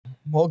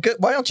Well, good.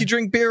 Why don't you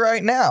drink beer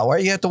right now? Why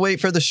do you have to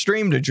wait for the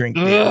stream to drink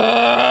beer?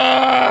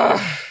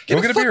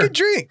 Go get a beer.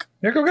 Drink.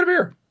 Yeah, go get a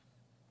beer.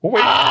 We'll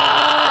wait.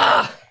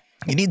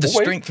 You need the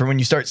strength for when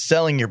you start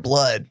selling your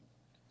blood.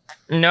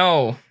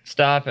 No,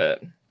 stop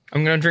it.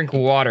 I'm gonna drink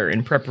water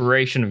in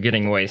preparation of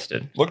getting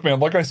wasted. Look, man,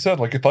 like I said,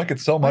 like if I could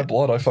sell my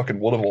blood, I fucking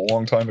would have a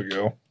long time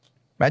ago.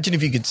 Imagine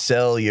if you could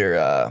sell your...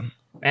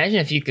 Imagine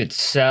if you could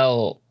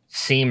sell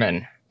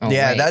semen. Oh,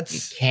 Yeah, wait,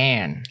 that's- You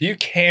can. You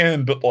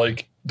can, but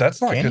like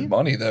that's not Can good you?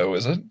 money though,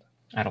 is it?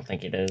 I don't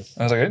think it is.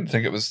 I was like, I didn't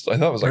think it was. I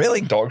thought it was like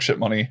Really? dog shit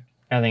money.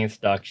 I think it's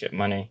dog shit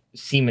money.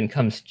 Semen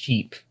comes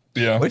cheap.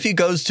 Yeah. What if he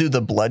goes to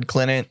the blood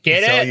clinic Get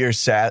to sell it? your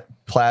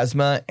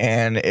plasma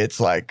and it's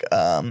like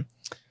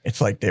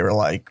they were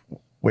like,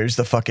 where's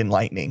the fucking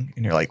lightning?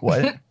 And you're like,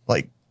 what?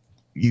 Like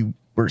you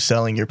were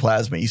selling your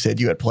plasma. You said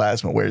you had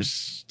plasma. Do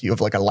you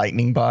have like a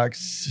lightning box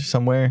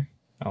somewhere?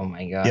 Oh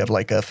my god. You have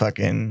like a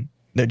fucking,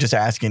 they're just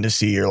asking to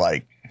see your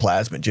like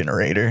plasma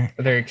generator.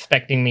 They're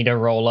expecting me to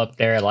roll up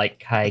there like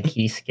Kai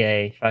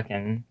Kisuke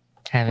fucking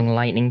having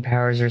lightning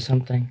powers or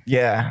something.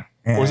 Yeah.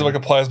 Or is it like a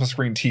plasma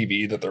screen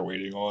TV that they're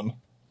waiting on?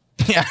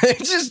 Yeah,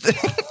 it's just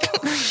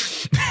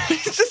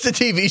it's just a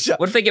TV show.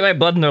 What if they get my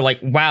blood and they're like,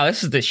 wow,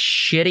 this is the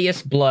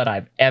shittiest blood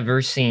I've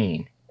ever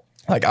seen.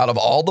 Like out of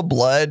all the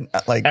blood,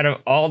 like Out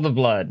of all the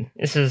blood,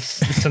 this is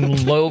some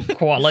low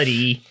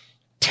quality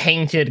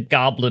tainted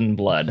goblin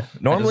blood.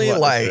 normally That is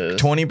what like this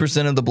is.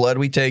 20% of the blood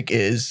we take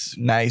is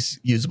nice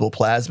usable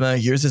plasma.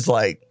 Yours is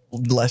like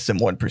less than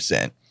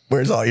 1%.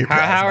 Where's all your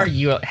plasma?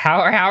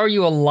 how are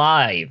you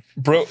alive?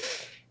 Bro,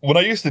 when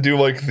I used to do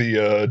like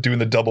the doing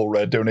the double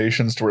red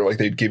donations to where like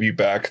they'd give you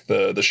back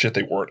the shit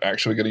they weren't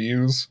actually going to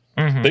use,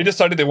 Mhm. they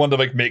decided they wanted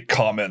to like make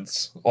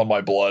comments on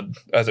my blood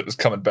as it was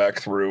coming back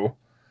through.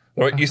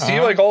 They're like, you see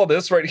like all of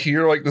this right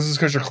here, like this is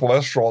because your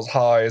cholesterol is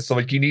high, so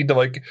like you need to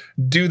like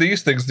do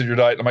these things to your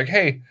diet. I'm like,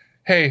 hey,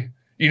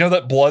 you know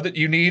that blood that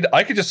you need?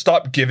 I could just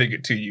stop giving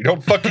it to you.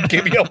 Don't fucking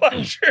give me a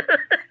lecture.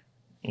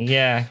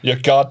 Yeah. You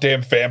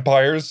goddamn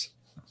vampires.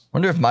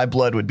 Wonder if my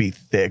blood would be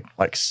thick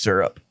like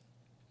syrup,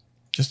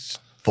 just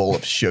full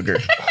of sugar.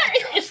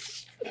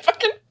 Just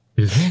fucking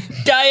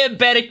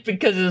diabetic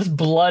because his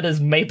blood is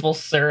maple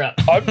syrup.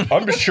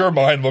 I'm sure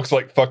mine looks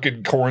like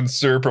fucking corn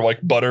syrup or like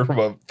butter from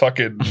a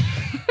fucking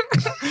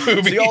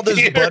movie See all this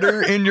theater.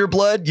 butter in your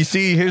blood? You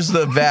see, here's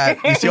the vat.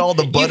 You see all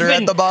the butter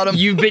at the bottom?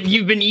 You've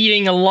been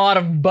eating a lot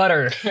of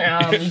butter.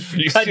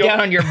 You Cut see down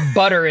all- on your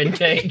butter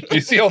intake.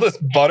 You see all this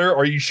butter?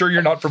 Are you sure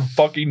you're not from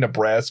fucking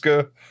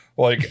Nebraska?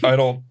 Like, I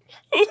don't.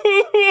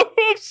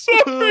 I'm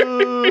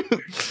sorry.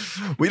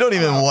 We don't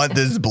even want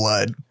this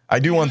blood. I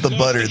do want the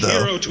butter though.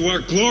 Hero to our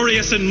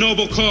glorious and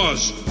noble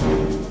cause.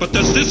 But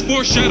does this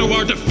foreshadow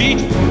our defeat?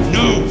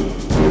 No.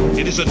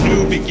 It is a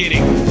new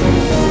beginning.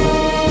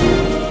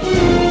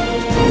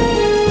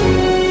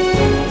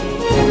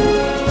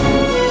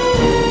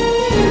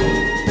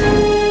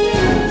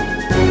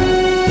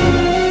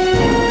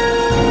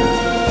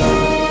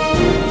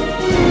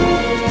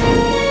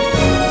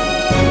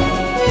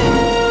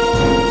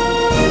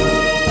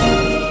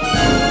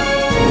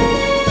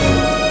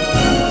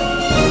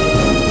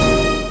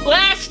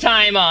 Last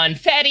time on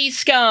Fatty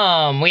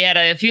Scum, we had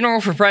a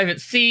funeral for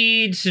Private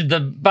Siege. The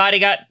body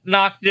got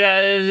knocked.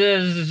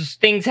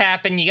 Things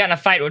happened. You got in a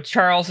fight with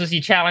Charles as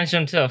you challenged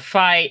him to a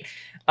fight.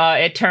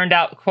 It turned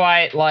out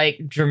quite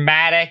like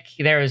dramatic.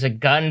 There was a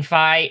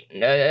gunfight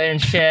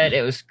and shit.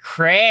 It was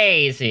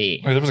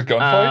crazy. Wait, there was a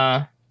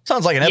gunfight?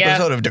 Sounds like an Yeah.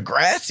 episode of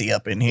Degrassi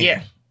up in here.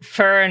 Yeah,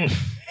 Fern.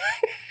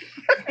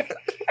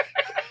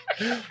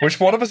 Which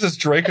one of us is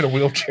Drake in a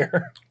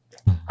wheelchair?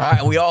 All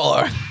right, we all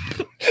are.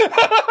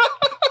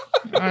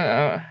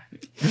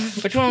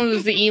 Which one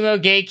was the emo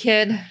gay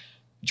kid?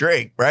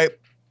 Drake, right?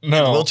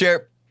 No.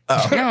 Wheelchair.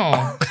 Oh,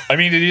 No. I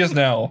mean, it is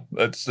now.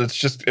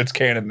 It's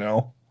canon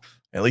now.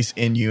 at least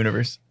in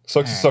universe.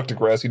 Sucks to suck to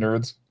grassy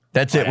nerds.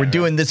 That's it. We're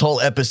doing this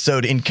whole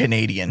episode in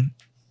Canadian.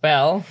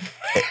 Well.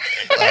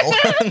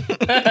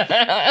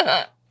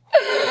 Well,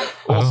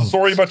 Well,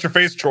 sorry about your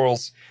face,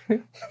 Charles.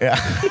 yeah.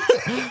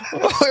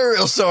 We're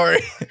real sorry.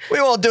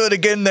 We won't do it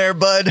again there,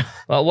 bud.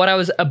 Well, what I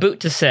was about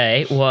to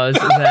say was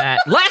that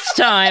last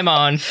time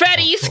on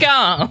Fatty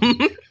Scum.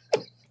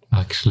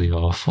 Actually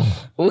awful.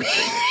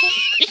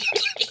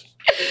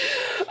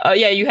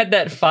 Yeah, you had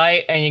that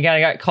fight, and you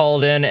kind of got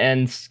called in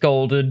and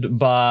scolded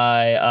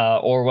by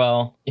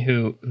Orwell,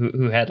 who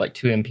had like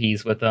two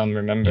MPs with him,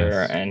 remember?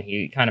 Yes. And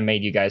he kind of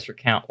made you guys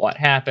recount what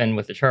happened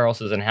with the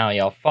Charleses and how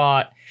y'all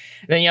fought.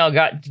 Then y'all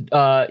got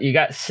you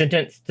got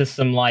sentenced to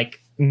some like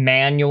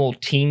manual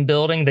team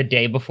building the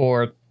day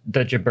before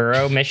the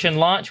Jaburo mission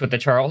launch with the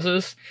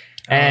Charleses.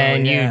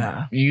 And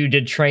yeah. you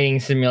did training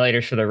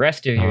simulators for the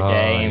rest of your Oh,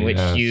 day, in which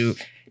yes. you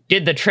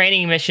did the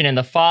training mission in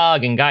the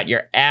fog and got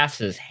your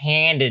asses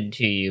handed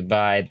to you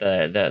by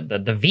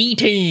the V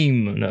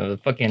team, the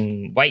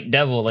fucking White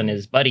Devil and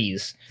his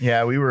buddies.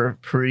 Yeah, we were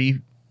pretty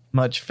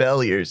much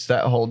failures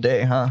that whole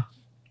day, huh?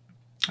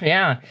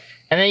 Yeah,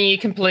 and then you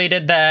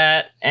completed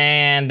that,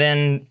 and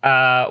then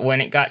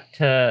when it got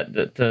to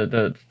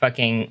the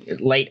fucking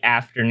late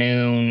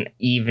afternoon,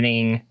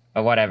 evening,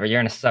 or whatever. You're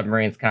in a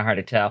submarine. It's kind of hard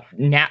to tell.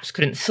 Naps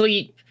couldn't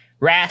sleep.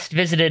 Rast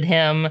visited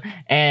him,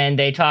 and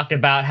they talked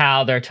about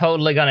how they're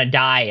totally gonna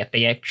die if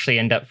they actually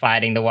end up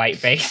fighting the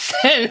white base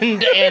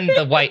and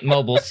the white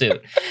mobile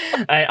suit.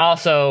 And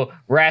also,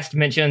 Rast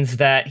mentions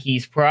that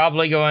he's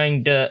probably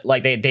going to,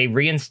 like, they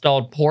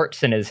reinstalled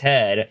ports in his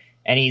head,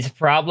 and he's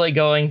probably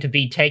going to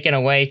be taken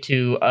away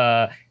to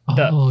the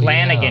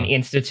Flanagan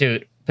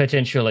Institute,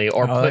 potentially,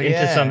 or put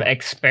into some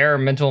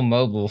experimental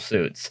mobile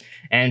suits.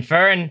 And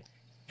Furren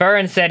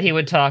said he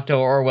would talk to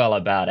Orwell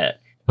about it.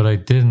 But I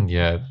didn't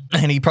yet.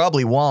 And he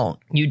probably won't.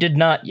 You did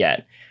not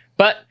yet.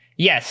 But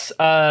yes,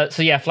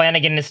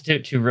 Flanagan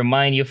Institute, to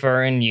remind you,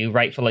 Furren, you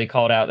rightfully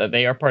called out that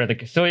they are part of the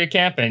Kasuya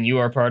camp and you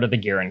are part of the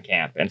Giran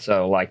camp. And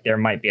so, like, there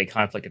might be a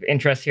conflict of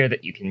interest here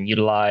that you can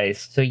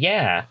utilize. So,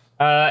 yeah.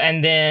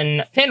 And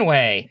then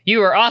Fenway,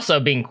 you are also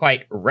being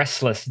quite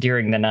restless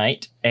during the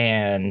night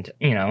and,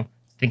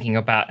 thinking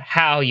about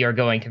how you're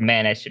going to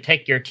manage to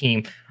take your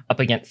team up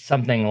against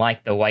something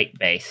like the White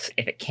Base,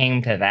 if it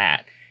came to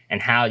that,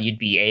 and how you'd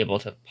be able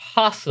to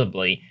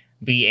possibly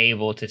be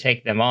able to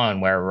take them on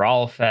where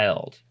Raul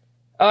failed.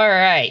 All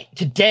right,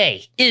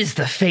 today is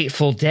the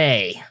fateful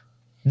day.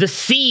 The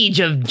Siege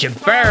of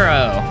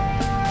Jaburo.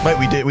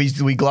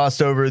 Wait, we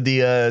glossed over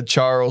the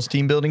Charles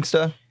team building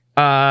stuff?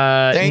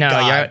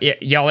 No,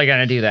 y'all are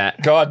gonna do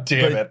that. God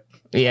damn it.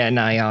 Yeah,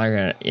 no, y'all are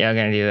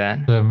gonna do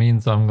that. That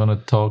means I'm gonna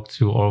talk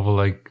to Orville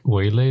like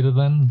way later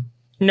then?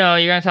 No,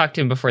 you're gonna talk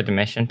to him before the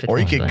mission. Or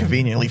you could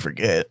conveniently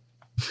forget.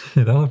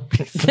 That would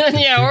be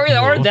yeah,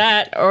 or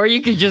that. Or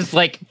you could just,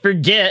 like,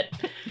 forget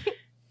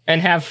and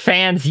have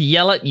fans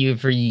yell at you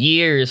for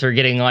years for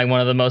getting, like,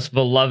 one of the most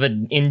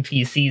beloved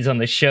NPCs on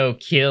the show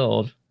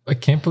killed. I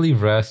can't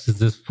believe Rast is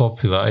this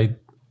popular.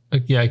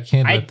 I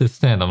can't let this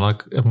stand. I'm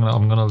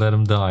gonna let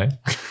him die.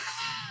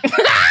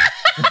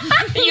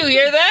 You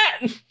hear that?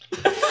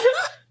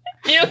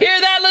 You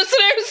hear that,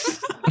 listeners?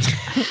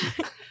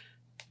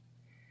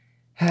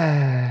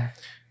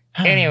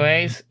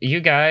 Anyways,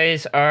 you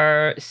guys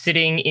are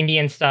sitting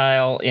Indian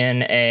style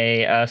in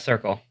a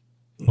circle.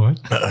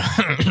 What?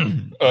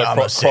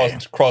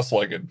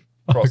 Cross-legged.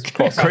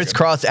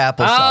 Crisscross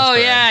applesauce. Oh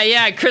brand.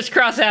 yeah,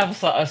 crisscross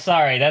applesauce.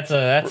 Sorry, that's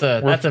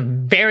a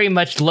very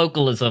much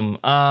localism.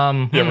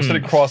 Yeah, we're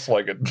sitting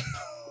cross-legged.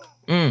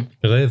 Did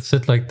I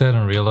sit like that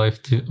in real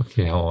life too?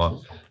 Okay, hold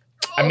on.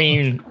 I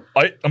mean,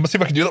 I'm gonna see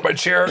if I can do that in my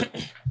chair.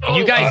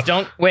 You guys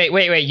don't wait.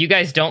 You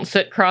guys don't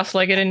sit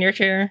cross-legged in your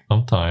chair?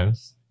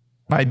 Sometimes.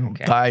 My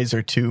thighs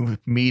are too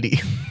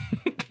meaty.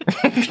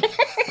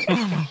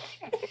 I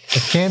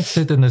can't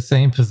sit in the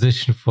same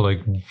position for like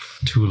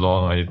too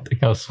long. I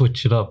think I'll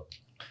switch it up.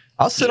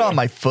 I'll sit on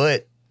my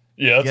foot.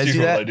 Yeah, that's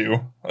usually what I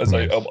do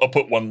do. I'll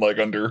put one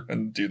leg under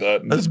and do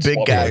that. And Those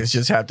big guys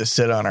just have to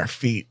sit on our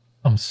feet.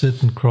 I'm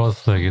sitting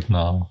cross-legged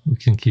now. We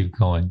can keep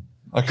going.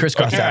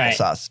 Crisscross Alright.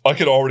 applesauce. I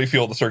could already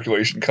feel the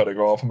circulation cutting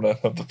off. I'm gonna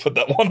have to put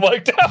that one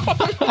leg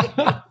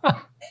down.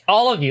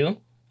 All of you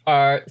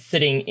are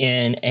sitting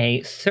in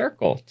a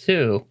circle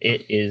too.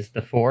 It is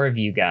the four of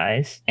you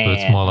guys, But and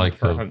it's more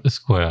like a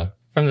square.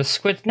 from the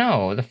squid.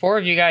 No, the four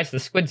of you guys, the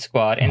Squid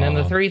Squad, and then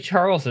the three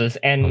Charleses,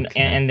 and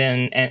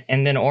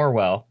then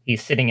Orwell.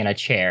 He's sitting in a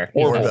chair.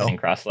 He's not Orville. sitting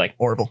cross-legged.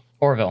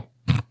 Orville.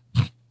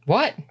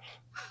 What?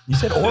 You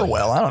said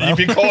Orwell. I don't know. You've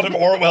been called him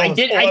Orwell.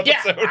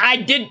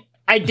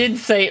 I did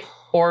say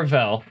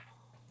Orville.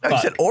 No, you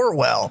said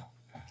Orwell.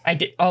 I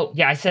did. Oh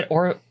yeah, I said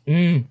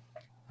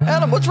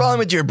Adam, what's wrong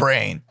with your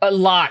brain?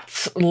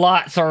 Lots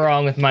are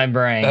wrong with my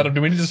brain. Adam,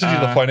 do we need to send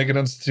you to the Flanagan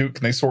Institute?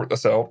 Can they sort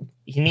this out?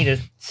 You need to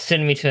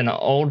send me to an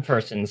old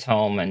person's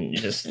home and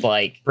just,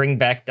 like, bring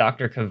back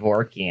Dr.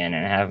 Kevorkian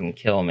and have him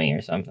kill me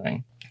or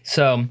something.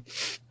 So,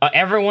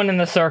 everyone in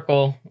the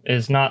circle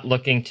is not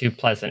looking too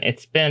pleasant.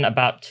 It's been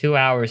about 2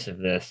 hours of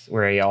this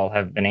where y'all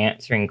have been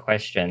answering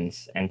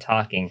questions and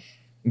talking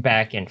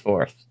back and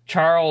forth.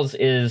 Charles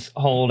is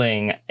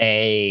holding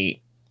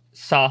a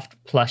soft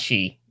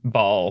plushy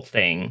ball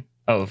thing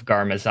of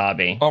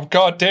Garmazabi. Oh,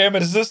 god damn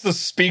it. Is this the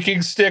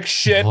speaking stick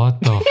shit?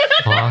 What the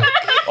fuck?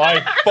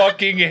 I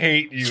fucking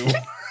hate you.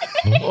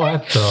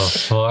 What the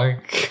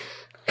fuck?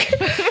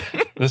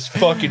 This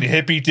fucking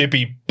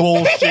hippy-dippy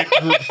bullshit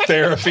group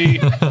therapy.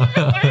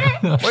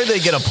 Where'd they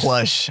get a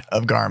plush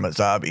of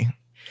Garmazabi?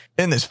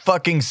 In this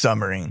fucking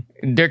submarine.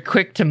 They're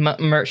quick to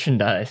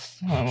merchandise.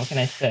 Oh, what can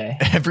I say?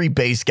 Every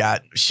base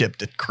got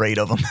shipped a crate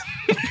of them.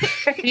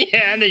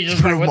 Yeah, and they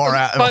just Improve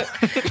morale.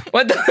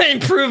 What do they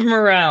improve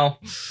morale?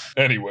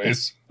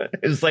 Anyways.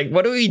 It's like,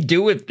 what do we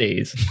do with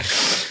these?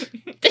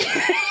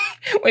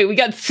 Wait, we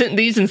got sent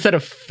these instead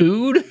of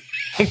food?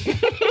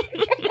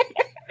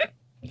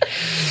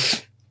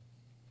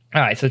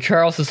 All right, so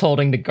Charles is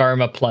holding the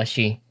Garma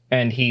plushie,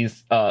 and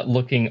he's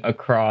looking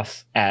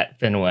across at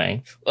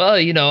Fenway. Well,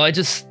 I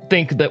just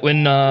think that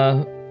when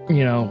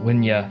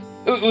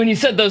you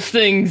said those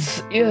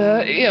things,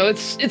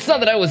 it's not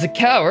that I was a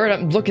coward.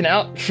 I'm looking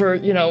out for,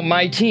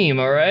 my team,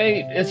 all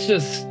right? It's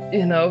just,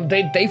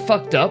 they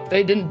fucked up.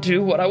 They didn't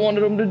do what I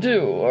wanted them to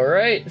do, all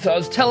right? So I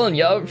was telling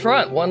you up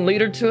front, one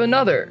leader to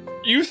another.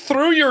 You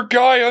threw your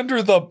guy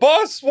under the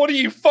bus? What do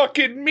you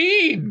fucking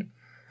mean?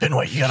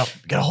 Fenway, you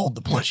gotta hold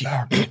the plushie.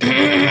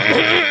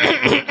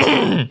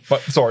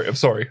 I'm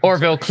sorry.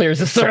 Orville clears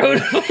his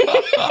throat.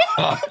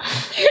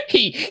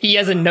 he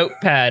has a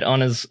notepad on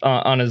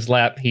his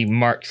lap. He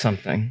marked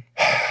something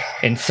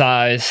in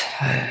size.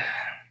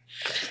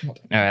 All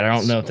right, I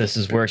don't know if this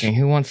is working.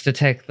 Who wants to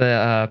take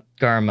the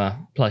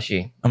Garma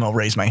plushie? I'm gonna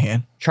raise my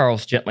hand.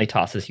 Charles gently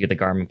tosses you the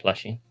Garma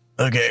plushie.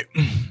 Okay.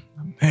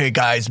 Hey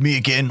guys, me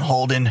again,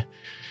 Holden.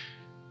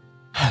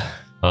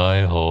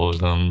 I hold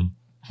them.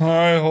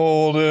 Hi,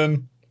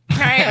 Holden.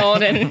 Hi,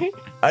 Holden.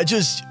 I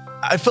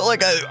felt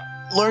like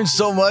I learned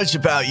so much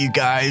about you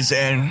guys,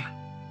 and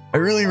I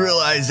really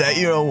realized that,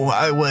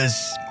 I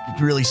was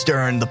really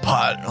stirring the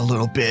pot a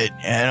little bit,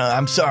 and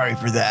I'm sorry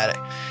for that.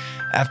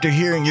 After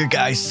hearing your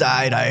guys'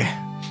 side, I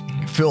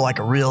feel like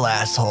a real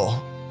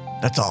asshole.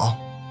 That's all.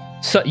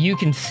 So you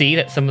can see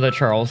that some of the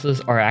Charleses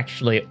are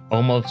actually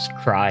almost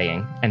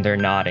crying, and they're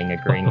nodding,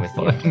 agreeing with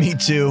you. Me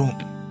too.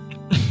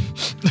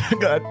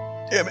 God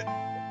damn it.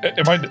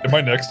 Am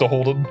I next to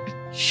Holden?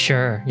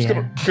 Sure, Just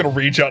yeah. gonna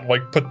reach out and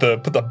like put the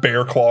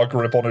bear claw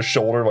grip on his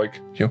shoulder, like,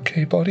 you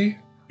okay, buddy?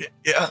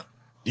 Yeah.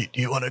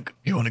 You wanna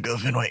go,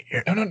 Fenway?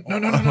 Here. No. I'm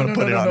gonna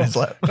put it on his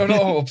lap.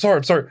 No. I'm sorry.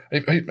 I'm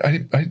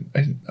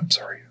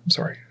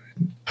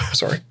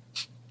sorry.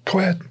 Go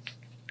ahead.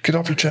 Get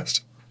off your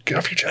chest.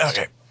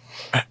 Okay.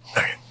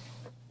 Okay.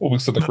 We'll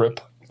loosen the grip.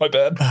 My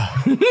bad.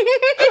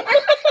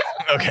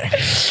 Okay.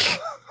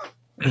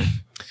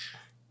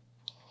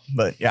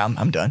 But yeah,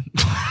 I'm done.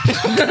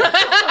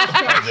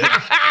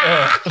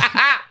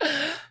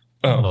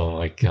 Oh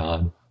my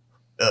god.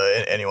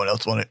 Anyone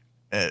else want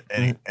it?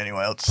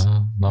 Anyone else?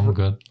 I'm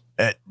good.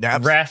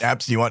 Naps? Rast.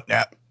 Naps, do you want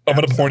Nap? I'm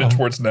gonna point it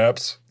towards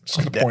Naps. Just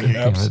gonna point at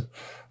Naps.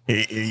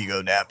 Here you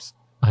go, Naps.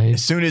 I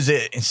As soon as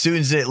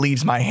it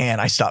leaves my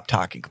hand, I stop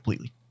talking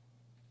completely.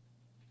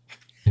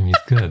 he's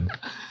good.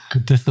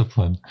 Good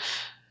discipline.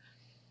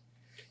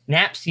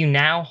 Naps, you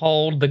now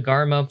hold the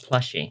Garma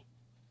plushie.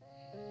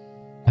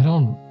 I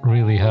don't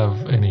really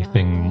have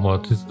anything more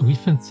to...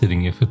 We've been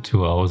sitting here for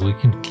 2 hours. We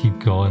can keep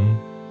going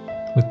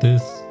with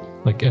this,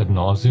 like, ad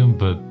nauseum,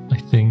 but I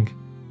think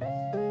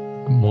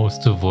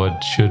most of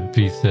what should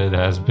be said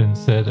has been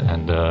said,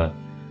 and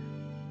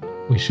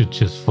we should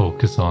just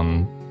focus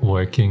on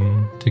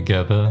working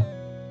together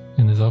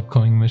in this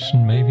upcoming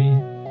mission, maybe?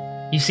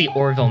 You see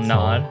Orville That's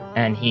nod, all.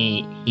 and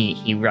he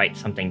writes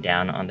something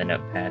down on the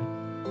notepad.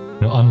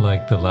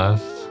 Unlike the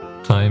last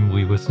time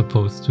we were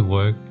supposed to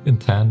work in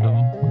tandem,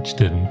 which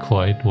didn't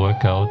quite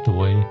work out the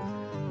way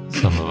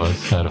some of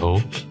us had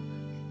hoped.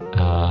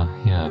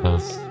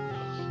 That's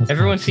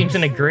Everyone my seems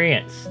in piece.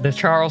 agreement. The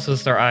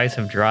Charleses, their eyes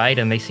have dried,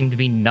 and they seem to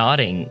be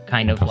nodding,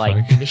 kind of What the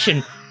like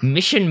fuck?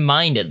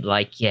 mission-minded.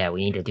 Like, yeah,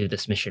 we need to do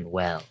this mission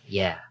well.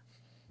 Yeah.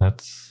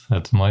 That's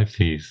my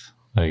piece,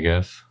 I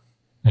guess.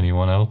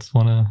 Anyone else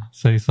want to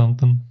say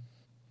something?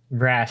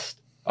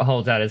 Rast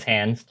holds out his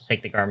hands to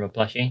take the Garma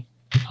plushie.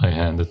 I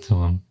hand it to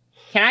him.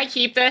 Can I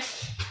keep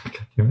this?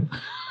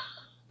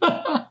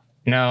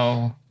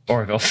 No,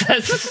 Orville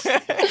says.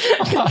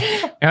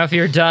 Now, if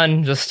you're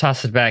done, just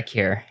toss it back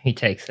here. He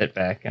takes it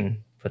back and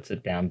puts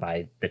it down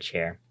by the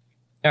chair.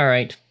 All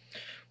right.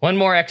 One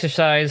more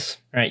exercise.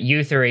 All right,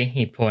 you three.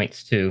 He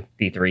points to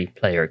the 3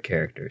 player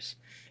characters.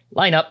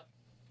 Line up.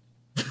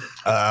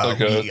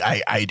 Okay.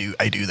 I do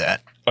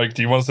that. Like,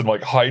 do you want us in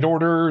like height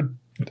order,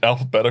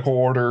 alphabetical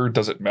order?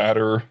 Does it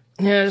matter?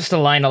 Yeah, just a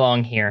line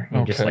along here.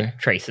 He just Okay. like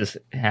traces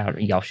how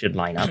y'all should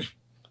line up.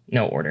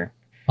 No order.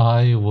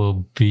 I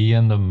will be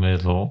in the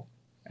middle.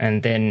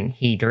 And then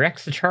he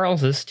directs the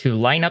Charleses to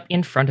line up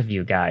in front of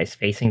you guys,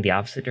 facing the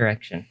opposite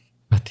direction.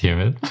 God damn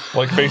it.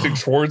 Like facing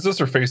towards us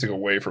or facing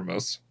away from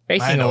us? I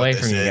Facing know away what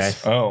from this you is.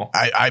 guys. Oh.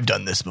 I've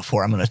done this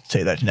before. I'm gonna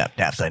say that to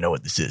Naps. I know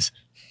what this is.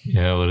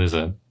 Yeah, what is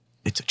it?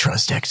 It's a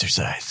trust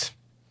exercise.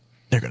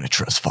 They're gonna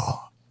trust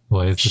fall.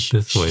 Why is it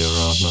this way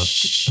around?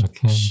 Not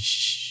okay.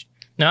 Shh.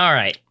 All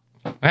right.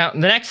 Well, the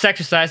next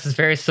exercise is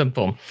very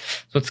simple.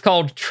 So it's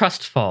called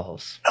Trust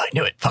Falls. I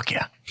knew it. Fuck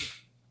yeah.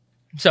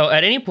 So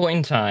at any point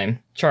in time,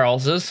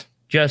 Charleses,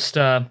 just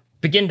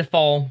begin to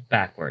fall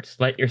backwards.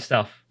 Let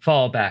yourself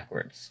fall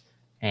backwards.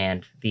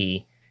 And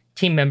the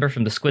team member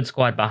from the Squid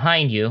Squad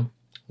behind you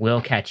will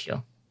catch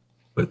you.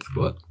 What's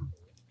what?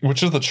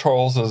 Which of the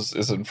Charleses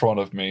is in front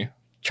of me?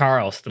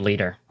 Charles, the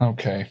leader.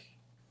 Okay.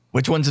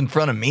 Which one's in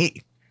front of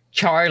me?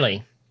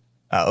 Charlie.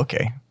 Oh,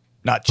 okay.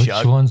 Not Which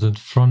Chuck. one's in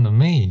front of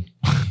me?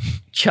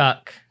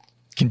 Chuck.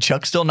 Can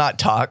Chuck still not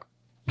talk?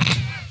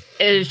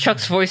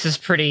 Chuck's voice is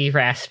pretty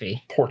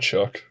raspy. Poor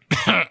Chuck.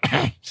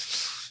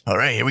 All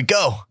right, here we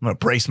go. I'm gonna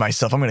brace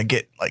myself. I'm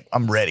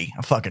ready.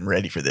 I'm fucking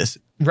ready for this.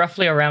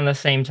 Roughly around the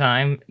same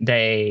time,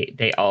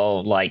 they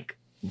all like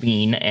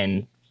lean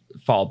and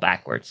fall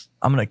backwards.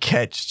 I'm gonna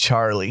catch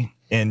Charlie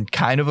in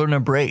kind of an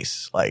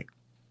embrace. Like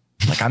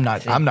I'm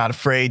not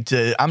afraid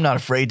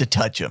to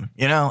touch him.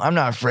 You know, I'm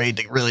not afraid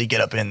to really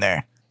get up in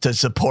there to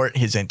support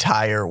his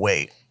entire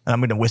weight. And I'm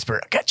gonna whisper,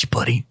 "I got you,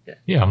 buddy."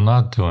 Yeah, I'm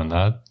not doing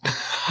that.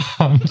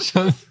 I'm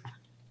just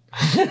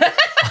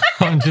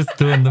I'm just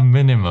doing the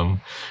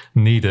minimum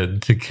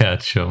needed to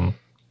catch him.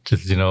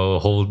 Just,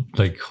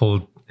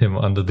 hold him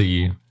under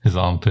his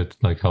armpit,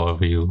 like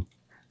however you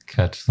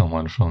catch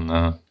someone from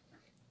there.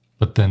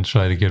 But then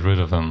try to get rid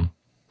of him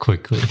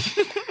quickly.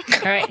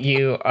 All right,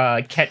 you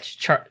catch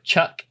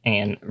Chuck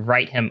and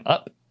right him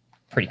up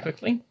pretty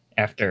quickly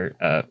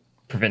after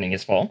preventing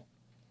his fall.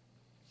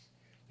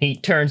 He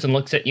turns and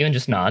looks at you and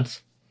just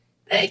nods.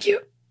 Thank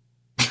you.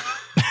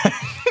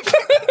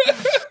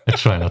 I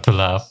try not to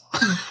laugh.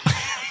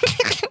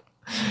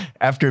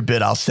 After a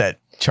bit, I'll set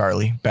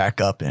Charlie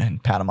back up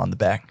and pat him on the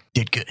back.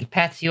 Did good. He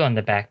pats you on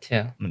the back,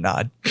 too.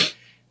 Nod.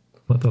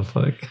 What the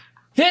fuck?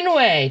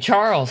 Finway,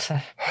 Charles.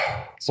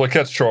 So I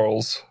catch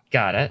Charles.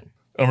 Got it.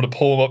 I'm going to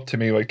pull him up to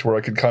me, like, to where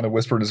I can kind of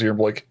whisper in his ear and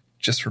be like,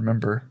 just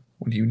remember,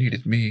 when you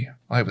needed me,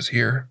 I was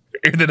here.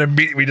 And then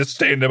immediately just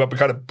stand him up and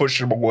kind of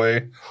push him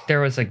away. There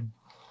was a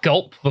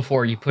gulp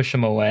before you push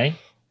him away.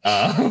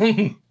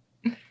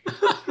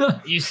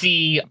 You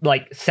see,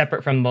 like,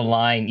 separate from the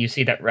line, you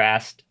see that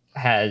Rast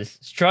has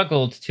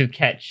struggled to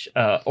catch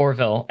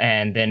Orville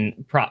and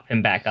then prop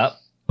him back up.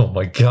 Oh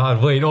my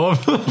god, wait,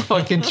 Orville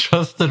fucking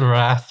trusted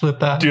Rast with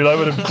that? Dude, I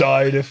would have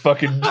died if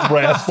fucking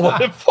Rast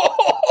let him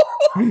fall.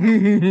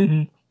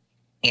 I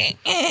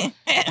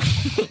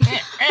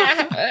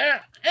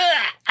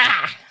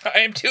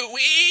am too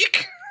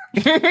weak.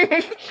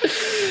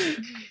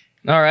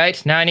 All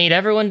right, now I need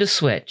everyone to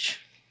switch.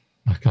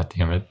 Oh, god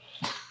damn it.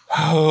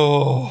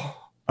 Oh.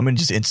 I'm going to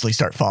just instantly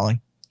start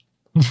falling.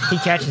 He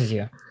catches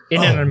you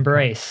in an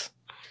embrace,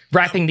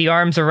 wrapping the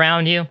arms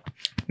around you,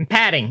 and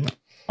patting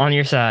on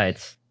your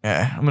sides.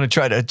 Yeah, I'm going to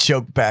try to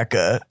choke back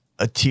a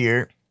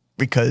tear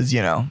because,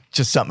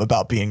 just something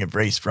about being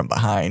embraced from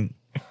behind.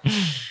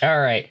 All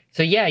right.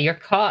 So, yeah, you're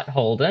caught,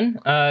 Holden.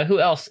 Who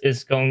else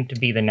is going to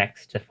be the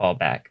next to fall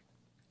back?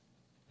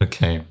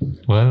 Okay,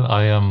 well,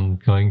 I am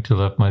going to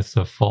let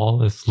myself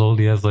fall as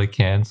slowly as I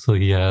can so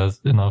he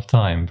has enough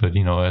time. But,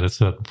 at a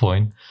certain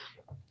point,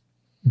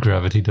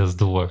 gravity does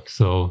the work.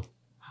 So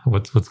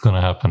what's going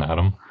to happen,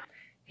 Adam?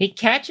 He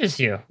catches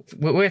you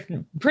with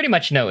pretty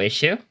much no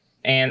issue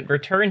and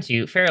returns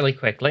you fairly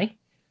quickly.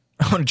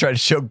 I want to try to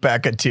choke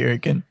back a tear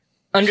again.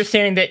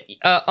 Understanding that,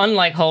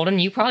 unlike Holden,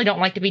 you probably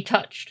don't like to be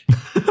touched.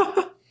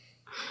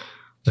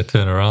 I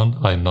turn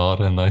around, I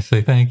nod, and I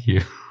say thank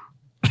you.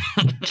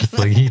 Just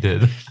like he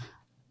did.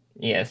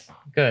 Yes.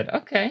 Good.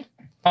 Okay.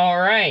 All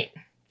right.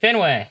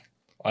 Finway.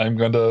 I'm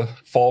going to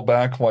fall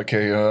back like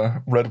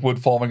a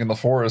redwood falling in the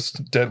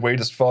forest. Dead weight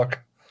as fuck.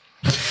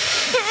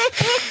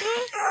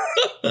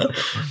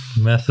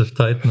 Massive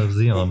Titan of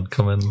Xeon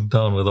coming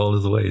down with all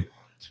his weight.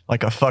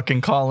 Like a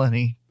fucking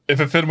colony. If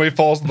a Finway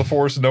falls in the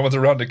forest and no one's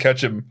around to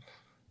catch him,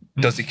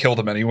 does he kill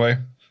them anyway?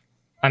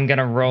 I'm going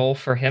to roll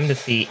for him to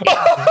see. He's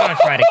going to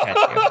try to catch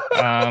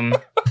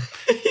you.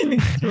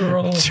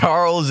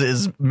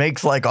 Charles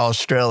makes like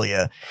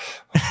Australia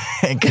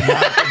and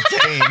cannot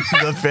contain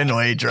the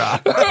Finway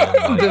drop.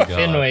 Oh The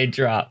Finway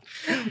drop.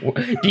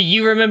 Do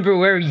you remember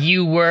where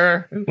you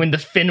were when the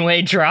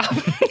Finway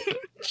dropped?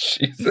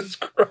 Jesus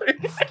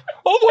Christ.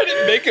 Although I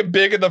didn't make it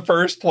big in the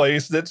first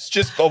place, that's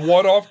just a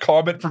one-off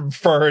comment from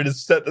Fern to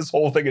set this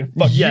whole thing in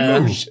fucking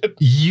motion.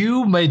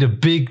 You made a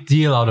big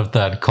deal out of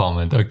that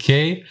comment,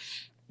 okay?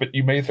 But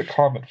you made the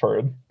comment,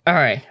 Fern. All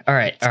right.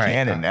 It's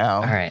canon now.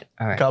 All right.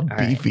 Look how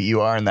beefy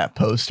you are in that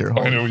poster.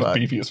 I know Holy he's fuck.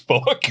 beefy as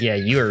fuck. Yeah,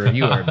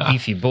 you are a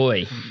beefy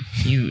boy.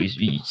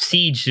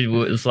 Siege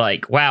was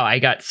like, wow, I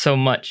got so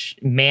much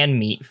man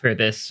meat for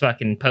this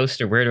fucking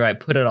poster. Where do I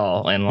put it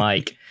all? And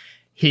like,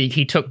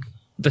 he took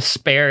the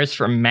spares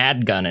from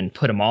Mad Gun and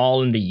put them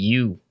all into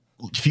you.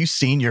 If you've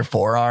seen your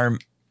forearm,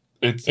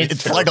 It's like a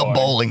terrifying.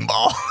 bowling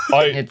ball.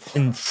 It's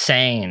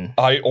insane.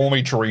 I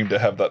only dreamed to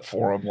have that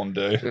forearm one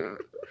day.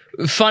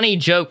 Funny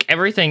joke,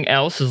 everything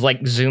else is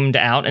like zoomed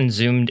out and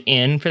zoomed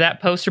in for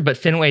that poster, but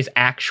Finway's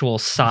actual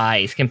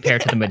size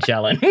compared to the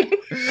Magellan.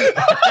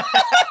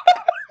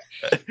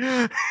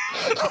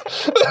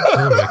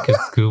 Record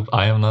Scoop,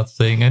 I am not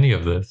saying any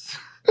of this.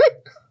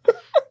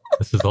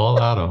 This is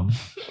all Adam.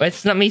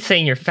 It's not me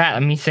saying you're fat,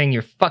 I'm me saying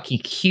you're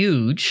fucking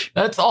huge.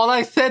 That's all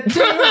I said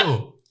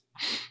too!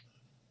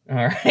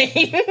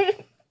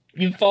 Alright.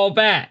 You fall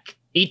back.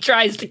 He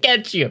tries to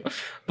catch you,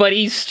 but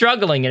he's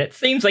struggling, and it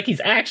seems like he's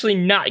actually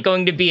not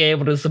going to be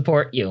able to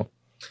support you.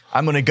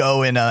 I'm going to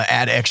go and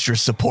add extra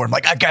support. I'm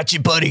like, I got you,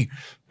 buddy.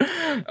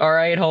 All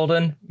right,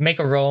 Holden, make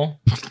a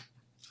roll.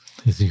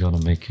 Is he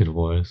gonna make it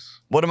worse?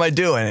 What am I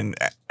doing?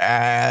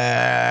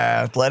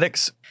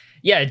 Athletics?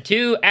 Yeah,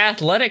 do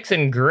athletics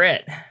and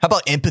grit. How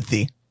about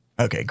empathy?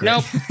 Okay, great.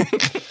 Nope.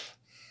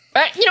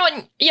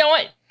 You know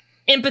what?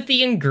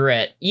 Empathy and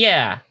grit.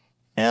 Yeah.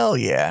 Hell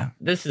yeah.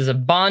 This is a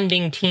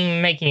bonding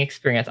team-making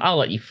experience. I'll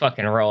let you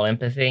fucking roll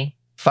empathy.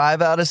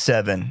 5 out of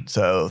 7.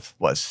 So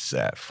what's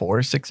that?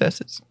 4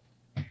 successes?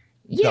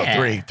 Yeah.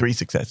 No, 3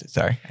 successes.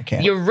 Sorry, I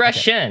can't. You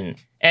rush in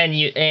and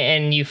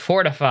you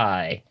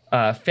fortify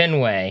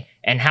Finway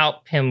and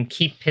help him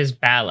keep his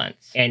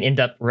balance and end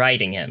up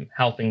righting him,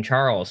 helping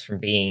Charles from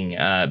being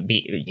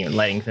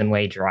letting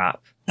Finway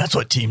drop. That's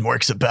what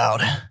teamwork's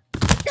about.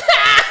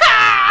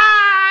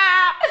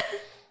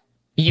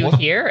 You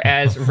hear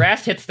as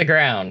Rast hits the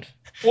ground.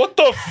 What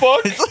the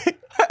fuck?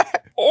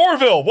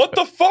 Orville, what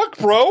the fuck,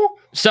 bro?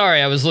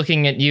 Sorry, I was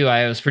looking at you.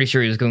 I was pretty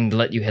sure he was going to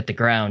let you hit the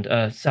ground.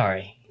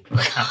 Sorry.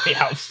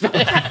 Helps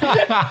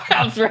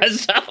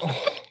Rast out.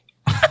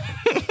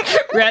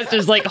 Rast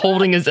is like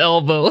holding his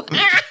elbow.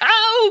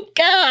 Oh,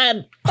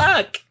 God.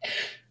 Fuck.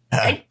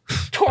 I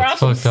tore off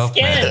some Fucked up,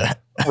 skin. man.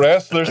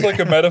 Rast, there's like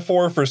a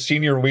metaphor for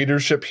senior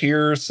leadership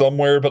here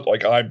somewhere, but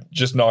like I'm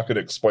just not going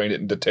to explain it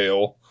in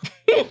detail.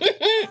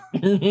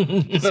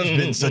 This has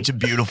been such a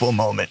beautiful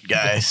moment,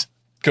 guys.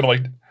 Gonna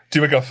like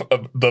do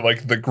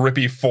like the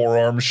grippy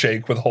forearm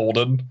shake with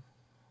Holden.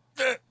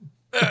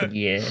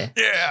 Yeah.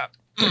 Yeah.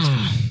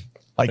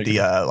 like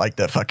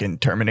the fucking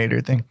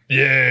Terminator thing.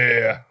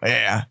 Yeah.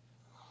 Yeah.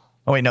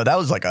 Oh wait, no, that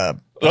was like a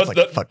That's like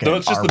a fucking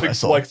just arm the big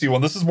wrestle. flexy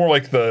one. This is more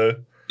like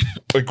the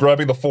like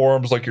grabbing the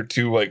forearms like your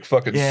two like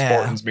fucking Yeah.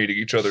 Spartans meeting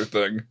each other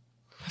thing.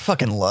 I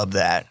fucking love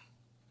that.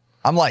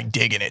 I'm like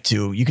digging it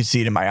too. You can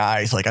see it in my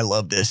eyes. Like I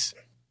love this.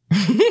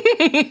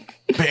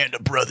 Band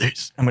of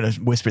brothers. I'm gonna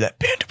whisper that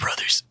Band of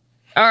brothers.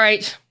 All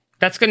right.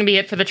 That's going to be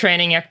it for the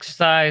training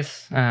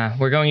exercise.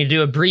 We're going to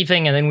do a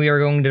briefing, and then we are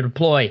going to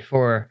deploy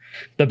for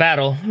the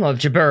Battle of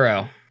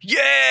Jaburo.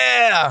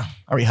 Yeah.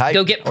 Are we hyped?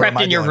 Go get Or am prepped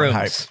I in your the only one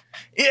rooms.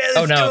 hyped?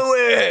 Yeah,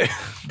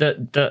 let's do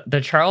it.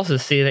 The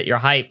Charleses see that you're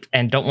hyped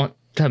and don't want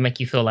to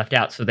make you feel left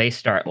out, so they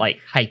start like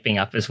hyping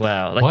up as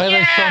well. Like, Why are yeah,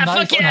 they so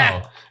fuck nice yeah,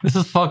 now? This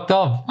is fucked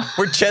up.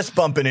 We're chest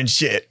bumping and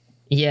shit.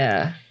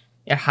 yeah,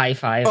 high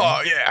five.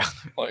 Oh yeah.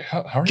 Like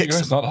how are Kick you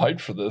guys not hyped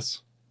for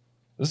this?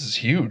 This is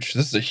huge.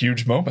 This is a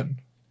huge moment.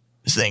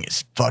 This thing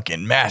is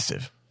fucking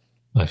massive.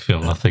 I feel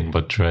nothing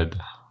but dread.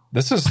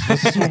 This is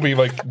when we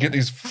like get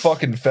these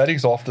fucking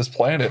fetties off this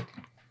planet.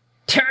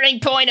 Turning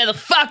point of the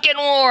fucking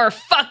war.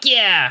 Fuck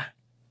yeah.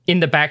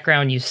 In the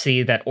background, you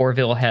see that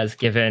Orville has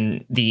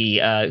given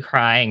the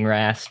crying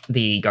Rast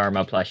the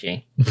Garma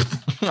plushie.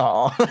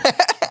 Aw.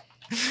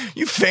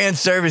 You fan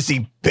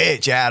servicey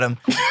bitch, Adam.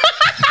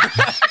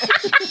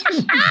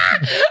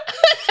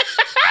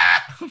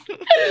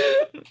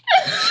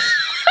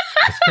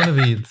 It's gonna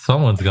be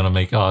someone's gonna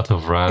make art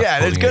of Rast. Yeah,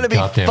 there's holding gonna a be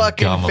goddamn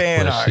fucking Gamma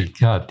fan plushie. art.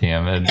 God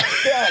damn it!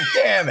 God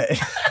damn it.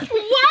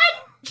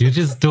 You're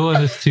just doing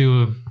this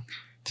to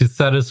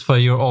satisfy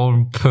your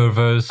own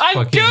perverse. I'm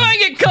fucking doing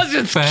it because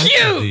it's fantasies.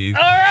 cute.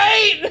 All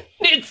right,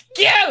 it's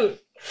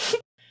cute.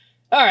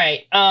 All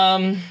right.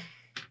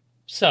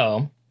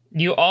 So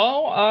you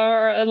all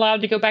are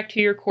allowed to go back to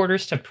your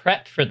quarters to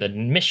prep for the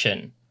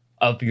mission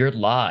of your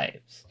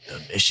lives. The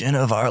mission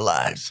of our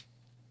lives.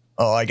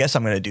 Oh, I guess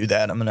I'm going to do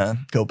that. I'm going to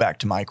go back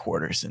to my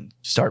quarters and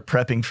start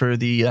prepping for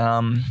the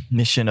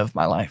mission of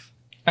my life.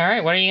 All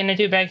right. What are you going to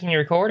do back in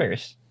your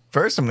quarters?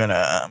 First, I'm going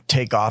to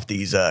take off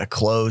these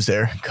clothes.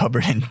 They're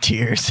covered in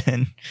tears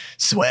and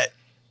sweat.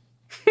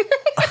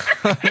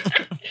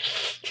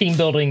 Team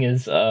building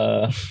is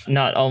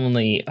not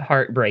only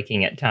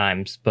heartbreaking at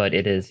times, but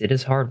it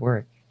is hard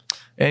work.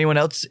 Anyone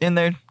else in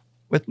there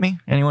with me?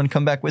 Anyone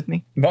come back with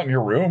me? Not in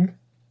your room.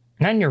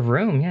 Not in your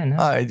room, yeah.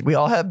 No, We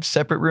all have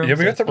separate rooms. Yeah,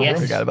 we got separate Yes.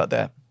 rooms. Forgot about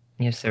that.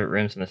 you have separate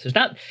rooms in this.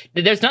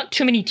 There's not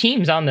too many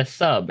teams on this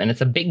sub, and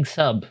it's a big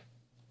sub.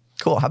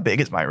 Cool. How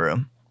big is my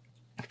room?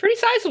 It's pretty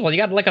sizable. You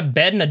got like a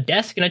bed and a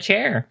desk and a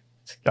chair.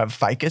 Do I have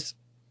ficus?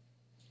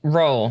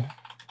 Roll.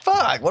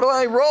 Fuck. What am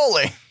I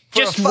rolling? For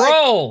Just a fic-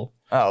 roll.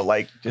 Oh,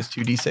 like just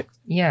 2d6?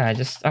 Yeah,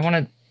 I want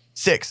to.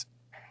 6.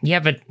 You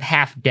have a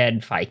half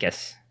dead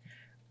ficus.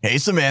 Hey,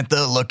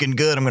 Samantha, looking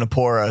good. I'm going to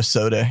pour a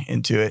soda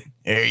into it.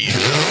 There you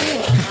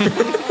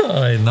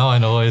go. Now I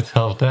know why it's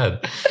half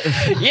dead.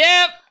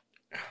 Yep.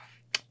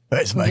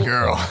 That's my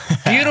girl.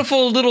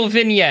 Beautiful little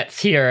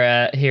vignettes here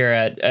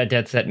at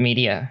Dead Set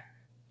Media.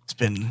 It's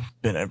been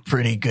a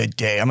pretty good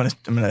day. I'm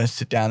gonna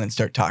sit down and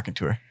start talking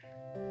to her.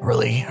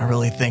 I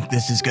really think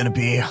this is gonna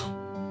be,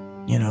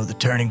 the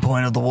turning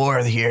point of the war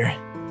here.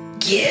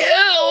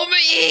 Kill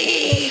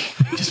me!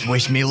 Just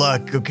wish me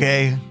luck,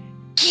 okay?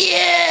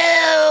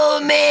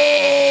 Kill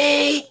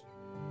me!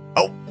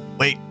 Oh,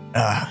 wait.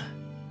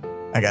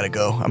 I gotta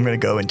go. I'm gonna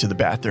go into the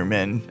bathroom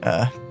and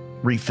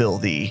refill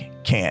the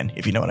can,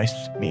 if you know what I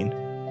mean.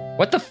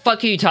 What the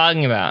fuck are you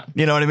talking about?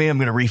 You know what I mean? I'm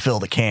gonna refill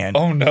the can.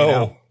 Oh no. You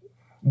know?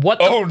 What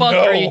the Oh, fuck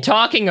no. are you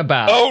talking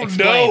about? Oh,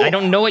 Explain. no. I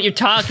don't know what you're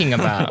talking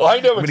about. I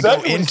know I'm gonna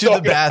exactly go what he's into the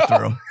talking about.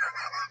 bathroom.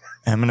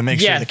 And I'm gonna make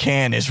sure Yes. the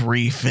can is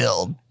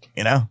refilled.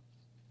 You know?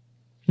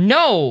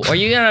 No, are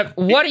you gonna?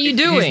 What are you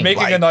doing? He's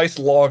making a Like- nice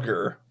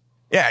lager.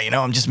 Yeah,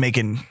 I'm just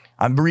making.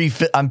 I'm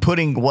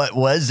putting what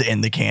was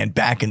in the can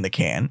back in the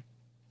can.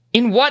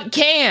 In what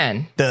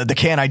can? The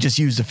can I just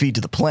used to feed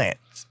to the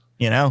plants.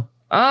 You know?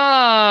 Ah.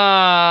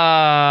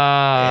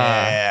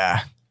 Yeah.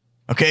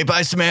 Okay,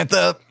 bye,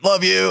 Samantha.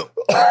 Love you.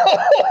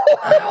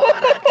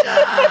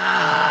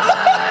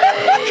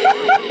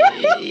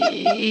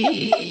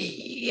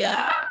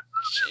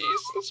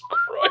 Jesus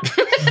Christ.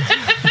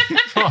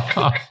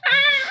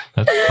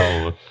 That's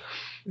cold.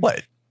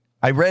 What?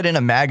 I read in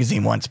a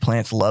magazine once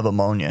plants love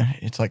ammonia.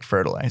 It's like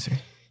fertilizer.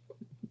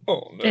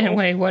 Oh no.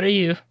 Anyway, what are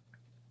you?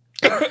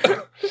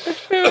 What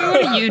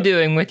are you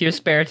doing with your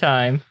spare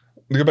time?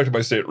 go back to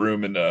my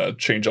stateroom and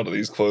change out of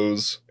these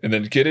clothes, and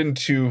then get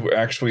into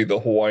actually the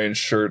Hawaiian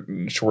shirt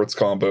and shorts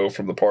combo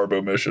from the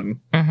Parbo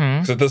mission.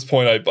 Mm-hmm. Because at this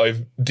point,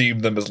 I've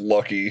deemed them as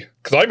lucky.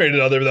 Because I made it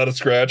out there without a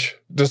scratch,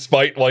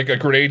 despite like a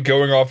grenade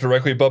going off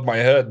directly above my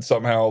head,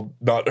 somehow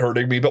not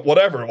hurting me. But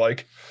whatever,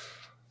 like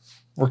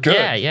we're good.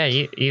 Yeah,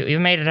 you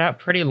made it out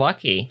pretty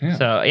lucky. Yeah.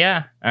 So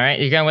yeah, all right.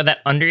 You're going with that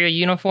under your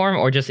uniform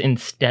or just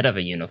instead of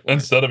a uniform?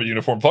 Instead of a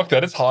uniform, fuck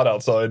that. It's hot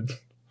outside.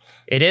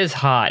 It is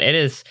hot. It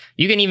is.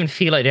 You can even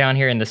feel it down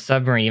here in the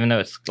submarine, even though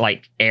it's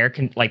like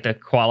like the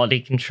quality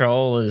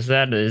control is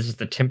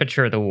the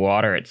temperature of the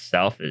water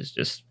itself is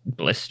just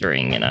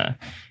blistering in a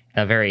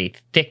very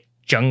thick,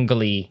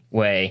 jungly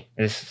way.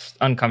 It's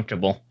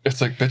uncomfortable. It's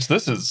like, bitch,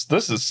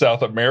 this is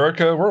South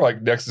America. We're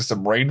like next to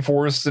some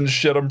rainforests and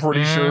shit. I'm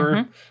pretty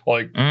sure.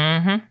 Like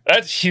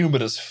that's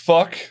humid as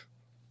fuck.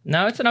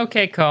 No, it's an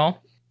okay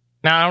call.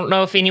 Now I don't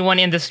know if anyone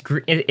in this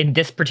in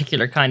this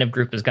particular kind of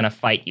group is going to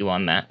fight you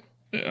on that.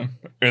 Yeah,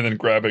 and then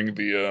grabbing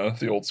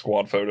the old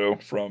squad photo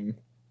from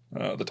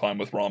the time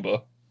with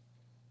Ramba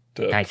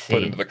to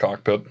put into the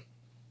cockpit.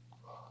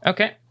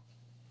 Okay.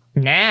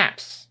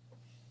 Naps.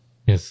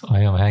 Yes,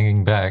 I am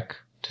hanging back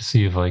to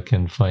see if I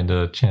can find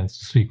a chance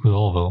to speak with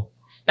Orville.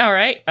 All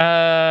right.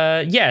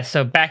 Yeah,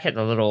 so back at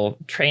the little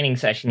training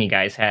session you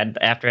guys had,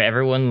 after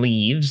everyone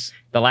leaves,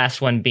 the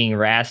last one being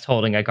Rast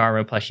holding a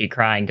Garmo plushie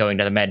crying, going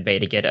to the med bay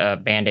to get a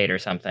Band-Aid or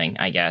something,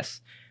 I guess.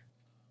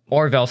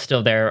 Orville's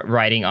still there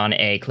writing on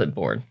a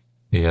clipboard.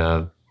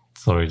 Yeah,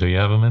 sorry, do you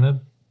have a minute?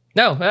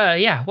 No,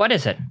 yeah, what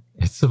is it?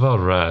 It's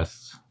about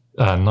Rast.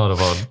 Not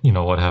about,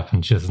 what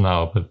happened just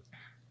now, but...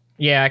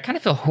 Yeah, I kind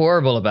of feel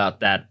horrible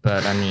about that,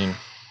 but I mean...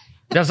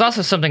 There's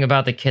also something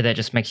about the kid that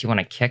just makes you want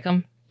to kick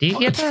him. Do you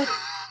get that?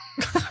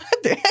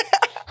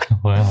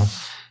 Well,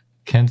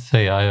 can't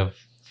say I have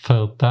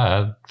felt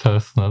that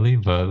personally,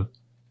 but...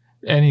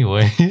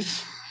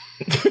 Anyways...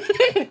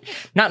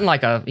 Not in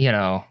like a,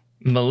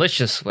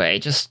 malicious way,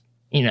 just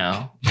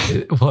what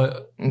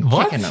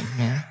kicking them.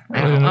 Yeah.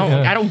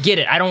 I don't get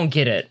it. I don't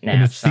get it now.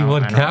 Let's see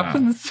what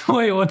happens.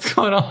 Wait, what's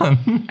going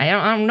on? I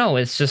don't know.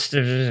 It's just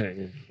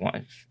no.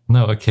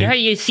 Okay. You know how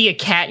you see a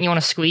cat and you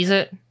want to squeeze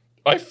it?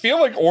 I feel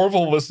like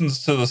Orville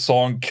listens to the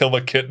song "Kill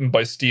a Kitten"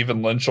 by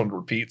Stephen Lynch on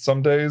repeat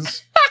some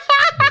days.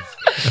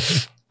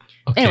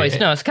 Okay. Anyways,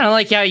 no, it's kind of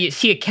like how you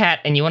see a cat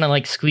and you want to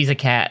like squeeze a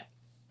cat.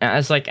 I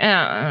was like,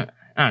 I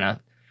don't know.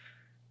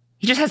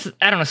 He just has,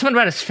 I don't know, something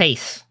about his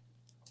face.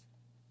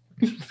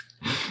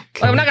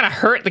 I'm not gonna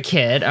hurt the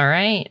kid, all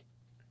right?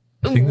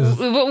 I think this is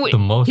the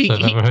most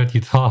I've ever heard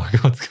you talk.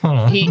 What's going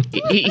on?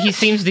 He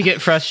seems to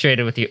get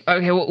frustrated with you.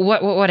 Okay,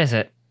 what is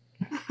it?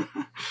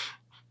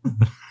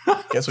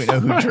 Guess we know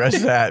who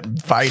dressed that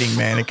fighting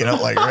mannequin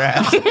up like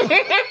Rast.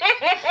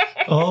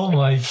 Oh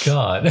my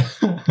god!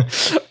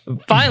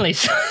 Finally,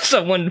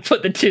 someone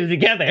put the two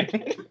together.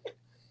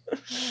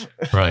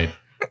 Right.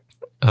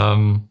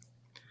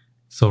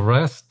 So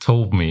Rast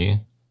told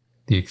me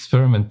the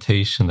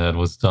experimentation that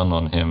was done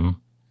on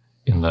him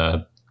in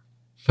that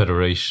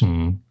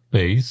Federation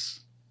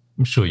base.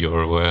 I'm sure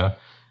you're aware.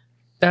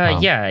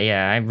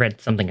 Yeah, I read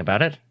something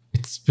about it.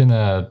 It's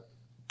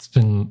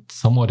been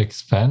somewhat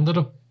expanded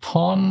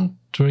upon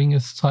during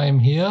his time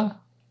here.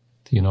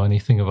 Do you know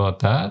anything about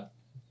that?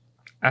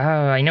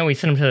 I know we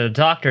sent him to the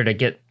doctor to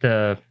get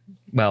kind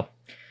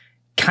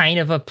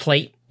of a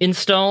plate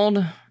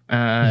installed.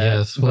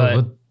 Yes,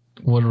 well, but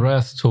what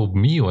Rast told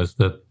me was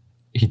that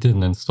he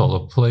didn't install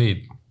a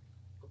plate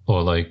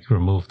or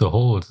remove the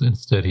holes.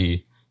 Instead,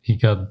 he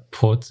got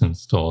ports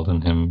installed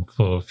in him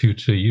for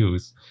future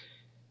use.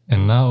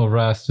 And now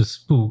Rast is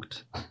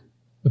spooked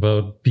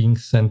about being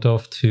sent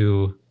off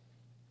to,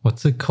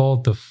 what's it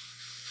called? The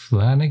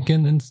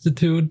Flanagan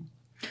Institute?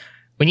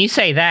 When you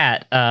say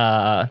that,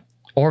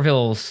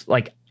 Orville's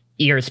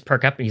ears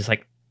perk up and he's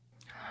like,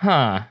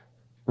 huh.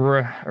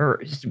 Who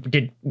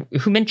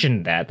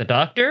mentioned that? The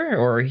doctor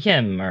or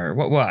him or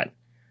what?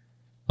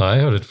 I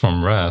heard it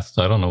from Rast.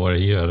 I don't know where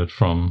he heard it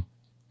from.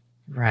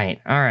 Right.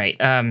 All right.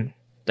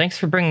 Thanks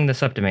for bringing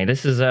this up to me.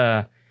 This is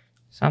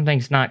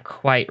something's not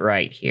quite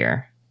right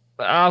here.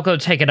 I'll go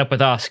take it up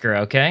with Oscar,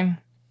 okay?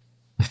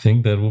 I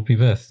think that would be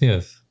best,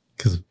 yes.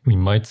 Because we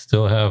might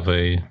still have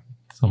a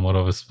somewhat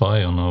of a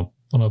spy on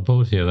our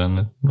boat here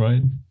then,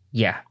 right?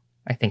 Yeah,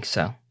 I think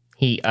so.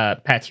 He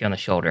pats you on the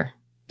shoulder.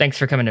 Thanks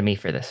for coming to me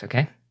for this,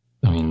 okay?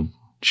 I mean,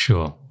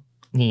 sure.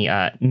 He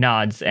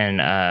nods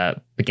and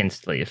begins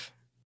to leave.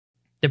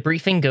 The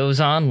briefing goes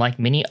on like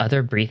many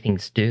other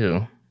briefings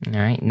do. All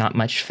right, not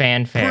much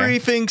fanfare.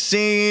 Briefing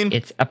scene.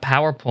 It's a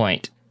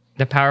PowerPoint.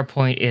 The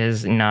PowerPoint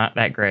is not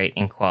that great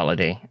in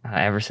quality.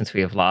 Ever since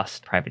we have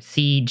lost Private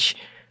Siege,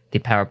 the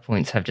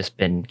PowerPoints have just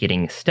been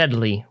getting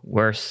steadily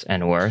worse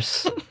and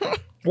worse.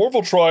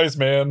 Orville tries,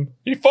 man.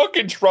 He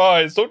fucking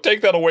tries. Don't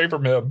take that away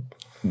from him.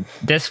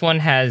 This one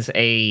has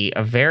a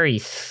very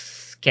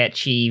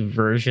sketchy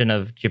version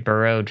of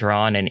Jaburo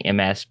drawn in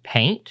MS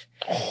Paint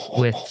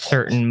with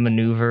certain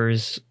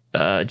maneuvers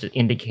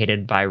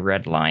indicated by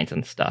red lines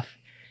and stuff.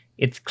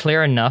 It's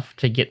clear enough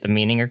to get the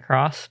meaning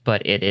across,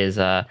 but it is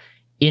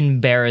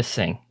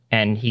embarrassing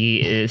and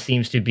he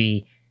seems to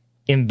be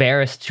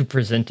embarrassed to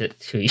present it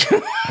to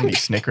you. I'll be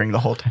snickering the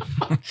whole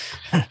time.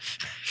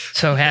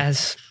 So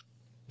as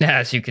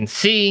you can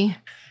see,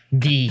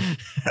 the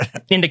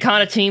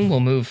Indicana team will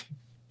move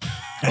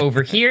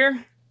over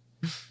here,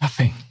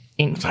 Nothing.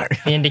 Sorry.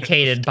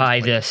 indicated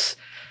by this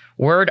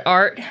word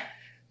art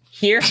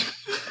here.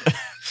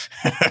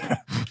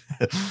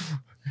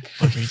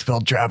 Look, you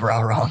spelled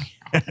Drabrow wrong.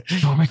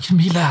 You're making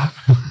me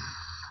laugh.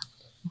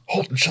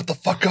 Holden, shut the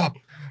fuck up.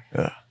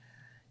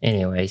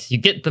 Anyways, you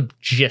get the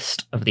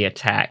gist of the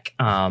attack,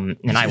 and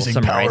I will Using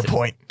summarize it.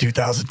 PowerPoint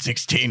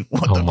 2016.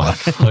 What Oh the my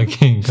fuck?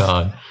 fucking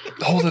god.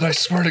 Holden, I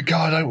swear to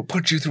God, I will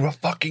put you through a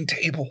fucking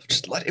table.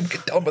 Just let him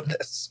get done with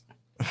this.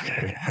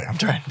 Okay, I'm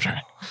trying.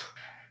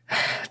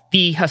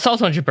 The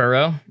assault on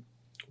Jaburo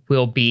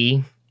will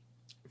be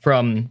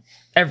from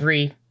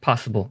every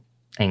possible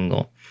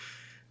angle.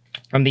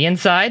 From the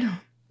inside,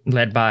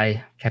 led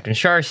by Captain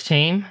Shar's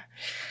team.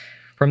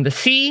 From the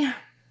sea,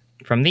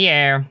 from the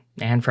air,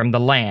 and from the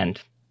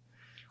land.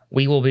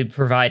 We will be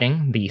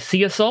providing the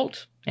sea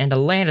assault and a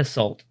land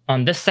assault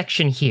on this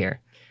section here.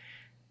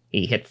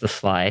 He hits the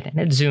slide, and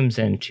it zooms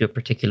into a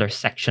particular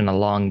section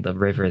along the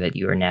river that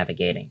you are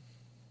navigating.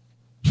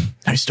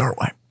 Nice start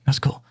wipe. That's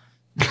cool.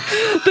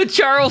 The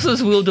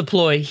Charleses will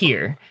deploy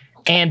here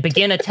and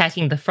begin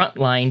attacking the front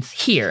lines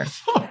here.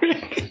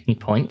 He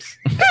points.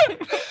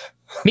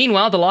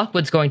 Meanwhile, the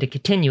Lockwood's going to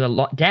continue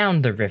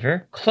down the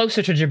river,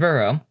 closer to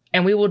Jaburo,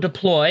 and we will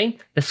deploy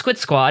the Squid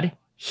Squad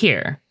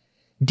here,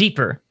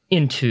 deeper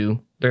into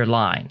their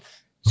lines.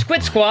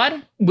 Squid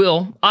Squad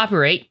will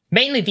operate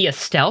mainly via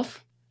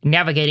stealth,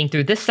 navigating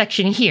through this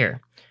section here.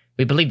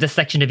 We believe this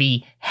section to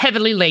be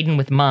heavily laden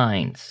with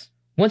mines.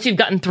 Once you've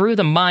gotten through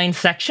the mine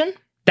section,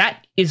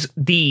 that is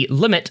the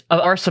limit of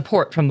our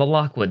support from the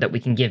Lockwood that we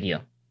can give you.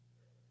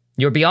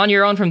 You'll be on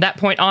your own from that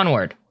point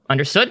onward.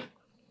 Understood?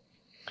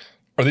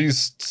 Are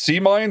these sea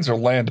mines or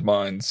land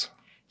mines?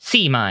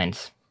 Sea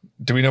mines.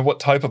 Do we know what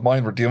type of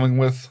mine we're dealing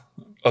with,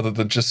 other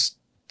than just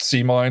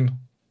sea mine?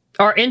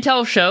 Our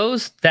intel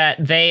shows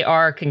that they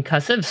are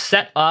concussive,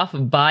 set off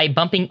by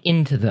bumping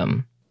into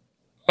them.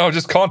 Oh,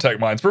 just contact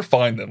mines. We're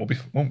fine then.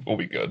 We'll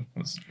be good.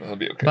 That'll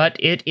be okay. But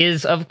it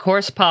is, of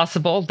course,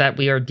 possible that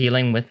we are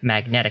dealing with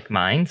magnetic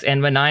mines,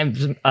 and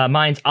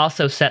mines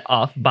also set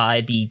off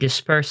by the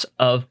disperse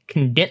of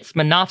condensed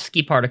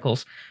Minovsky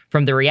particles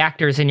from the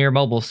reactors in your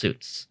mobile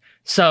suits.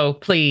 So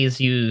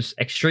please use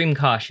extreme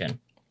caution.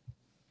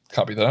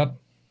 Copy that.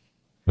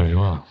 Very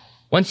well.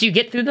 Once you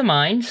get through the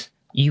mines,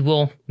 you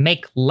will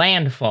make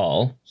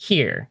landfall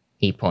here,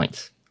 he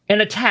points,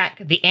 and attack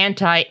the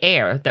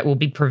anti-air that will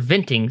be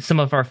preventing some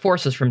of our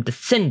forces from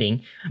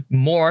descending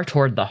more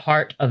toward the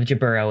heart of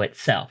Jaburo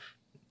itself.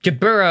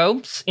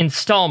 Jaburo's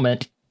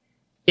installment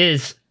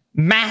is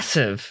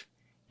massive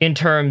in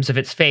terms of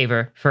its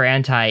favor for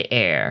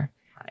anti-air,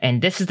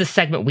 and this is the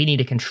segment we need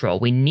to control.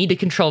 We need to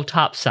control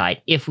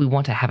topside if we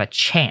want to have a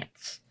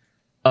chance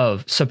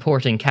of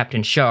supporting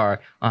Captain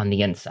Shar on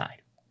the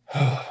inside.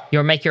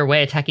 You'll make your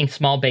way attacking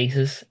small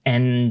bases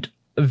and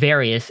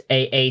various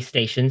AA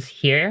stations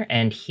here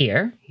and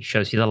here. He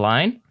shows you the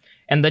line.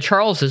 And the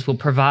Charleses will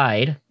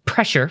provide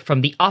pressure from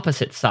the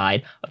opposite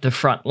side of the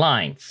front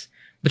lines.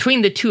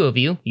 Between the two of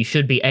you, you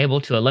should be able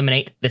to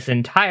eliminate this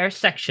entire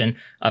section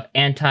of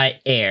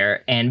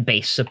anti-air and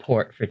base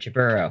support for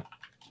Jaburo.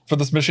 For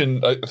this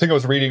mission, I think I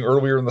was reading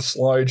earlier in the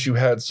slides, you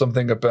had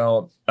something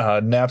about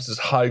Naps's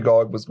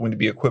Hygog was going to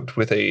be equipped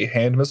with a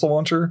hand missile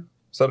launcher.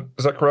 Is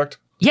that correct?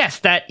 Yes,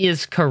 that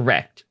is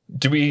correct.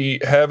 Do we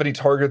have any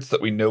targets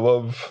that we know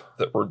of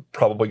that we're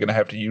probably going to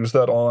have to use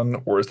that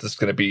on, or is this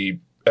going to be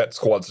at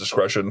squad's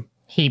discretion?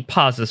 He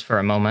pauses for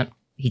a moment.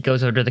 He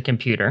goes over to the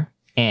computer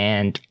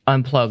and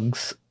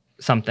unplugs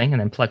something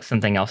and then plugs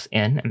something else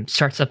in and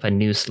starts up a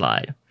new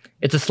slide.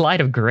 It's a slide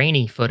of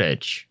grainy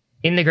footage.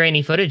 In the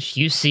grainy footage,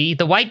 you see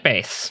the white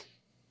base.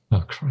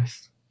 Oh,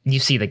 Christ. You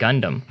see the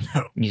Gundam.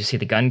 You see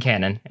the gun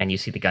cannon, and you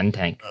see the gun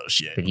tank Oh,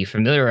 shit. that you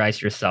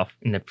familiarized yourself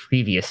in the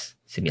previous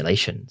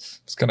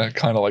simulations. It's going to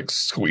kind of like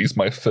squeeze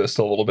my fist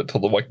a little bit till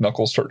the like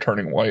knuckles start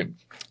turning white.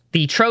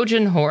 The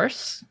Trojan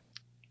horse,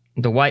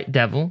 the White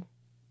Devil,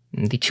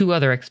 and the two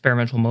other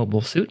experimental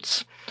mobile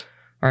suits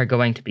are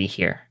going to be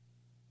here.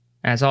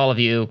 As all of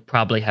you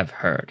probably have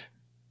heard.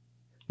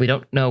 We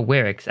don't know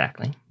where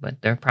exactly, but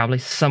they're probably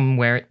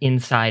somewhere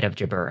inside of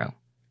Jaburo.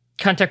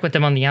 Contact with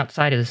them on the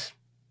outside is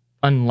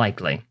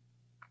unlikely.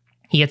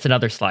 He gets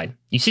another slide.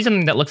 You see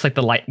something that looks like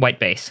the white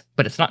base,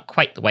 but it's not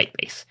quite the white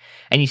base.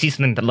 And you see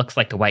something that looks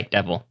like the White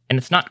Devil, and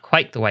it's not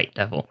quite the White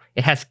Devil.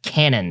 It has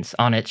cannons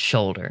on its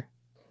shoulder.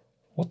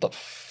 What the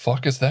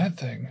fuck is that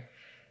thing?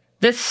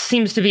 This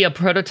seems to be a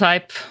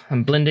prototype, a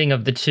blending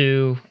of the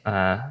two,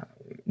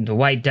 the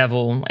White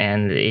Devil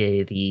and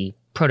the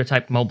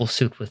prototype mobile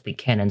suit with the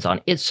cannons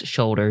on its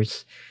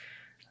shoulders.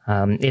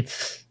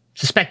 It's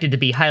suspected to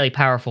be highly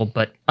powerful,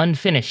 but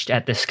unfinished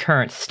at this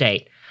current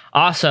state.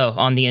 Also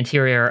on the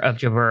interior of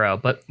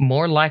Jaburo, but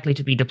more likely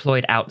to be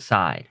deployed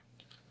outside.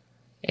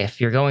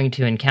 If you're going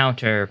to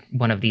encounter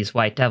one of these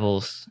White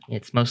Devils,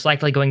 it's most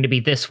likely going to be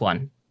this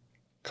one.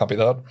 Copy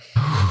that.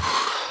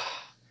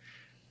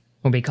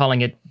 We'll be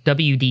calling it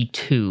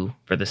WD2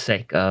 for the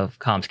sake of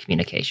comms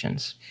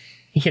communications.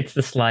 He hits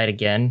the slide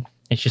again.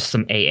 It's just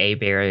some AA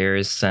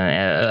barriers,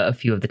 a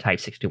few of the Type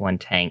 61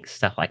 tanks,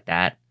 stuff like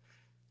that.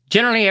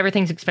 Generally,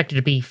 everything's expected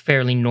to be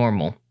fairly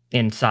normal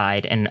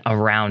inside and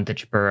around the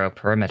Jaburo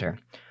perimeter.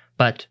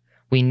 But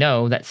we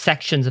know that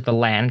sections of the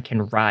land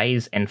can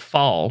rise and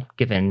fall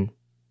given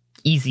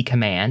easy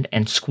command,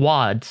 and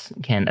squads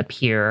can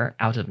appear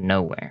out of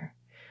nowhere.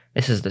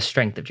 This is the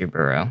strength of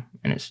Jaburo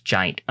and its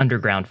giant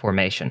underground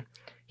formation.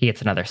 He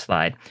hits another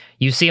slide.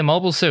 You see a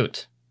mobile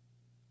suit.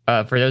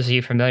 For those of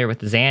you familiar with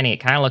the Zanny, it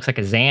kind of looks like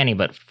a Zanny,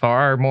 but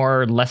far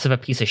more less of a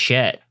piece of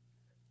shit.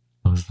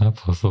 How is that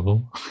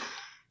possible?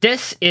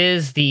 This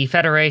is the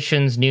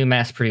Federation's new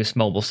mass-produced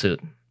mobile suit.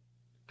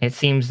 It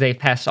seems they've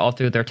passed all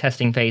through their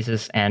testing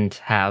phases and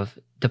have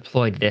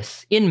deployed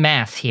this in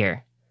mass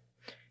here.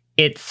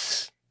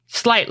 It's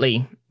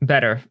slightly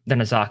better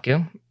than a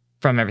Zaku,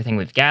 from everything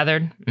we've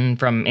gathered, and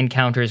from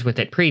encounters with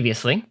it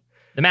previously.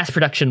 The mass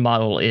production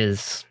model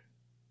is,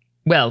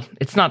 well,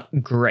 it's not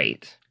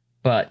great,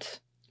 but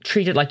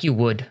treat it like you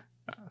would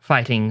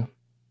fighting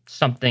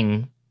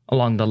something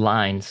along the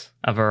lines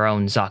of our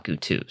own Zaku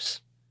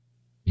 2s.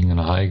 Being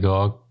a high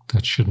gog,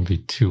 that shouldn't be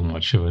too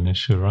much of an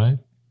issue, right?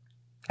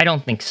 I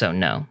don't think so,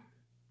 no.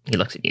 He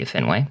looks at you,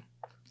 Finway.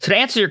 So to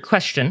answer your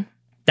question,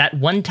 that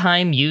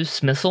one-time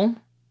use missile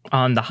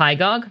on the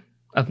Hygog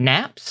of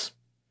Naps,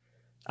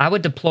 I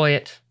would deploy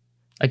it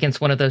against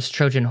one of those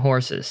Trojan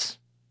horses.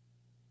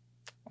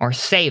 Or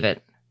save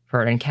it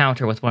for an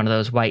encounter with one of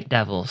those White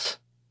Devils.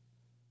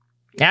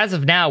 As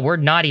of now, we're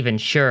not even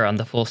sure on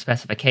the full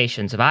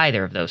specifications of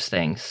either of those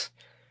things.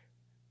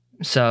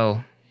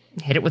 So,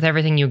 hit it with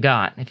everything you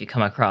got if you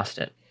come across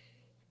it.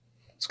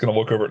 It's going to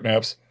look over at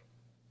Naps.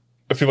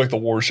 I feel like the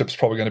warship's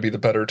probably going to be the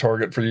better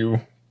target for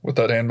you with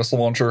that hand missile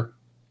launcher.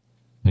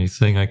 Are you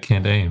saying I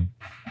can't aim?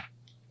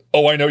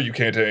 Oh, I know you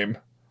can't aim.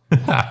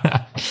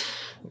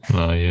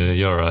 No,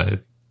 you're right.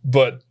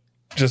 But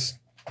just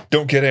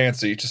don't get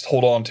antsy. Just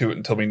hold on to it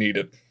until we need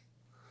it.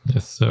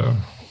 Yes, sir.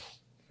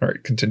 All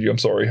right, continue. I'm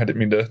sorry. I didn't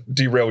mean to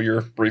derail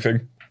your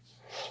briefing.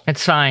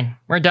 It's fine.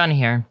 We're done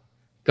here.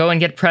 Go and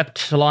get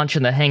prepped to launch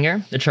in the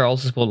hangar. The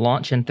Charleses will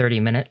launch in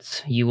 30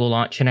 minutes. You will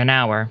launch in an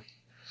hour.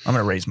 I'm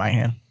going to raise my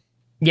hand.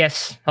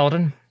 Yes,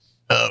 Holden?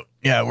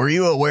 Yeah, were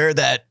you aware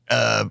that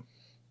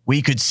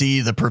we could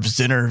see the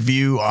Percenter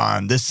view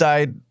on this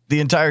side the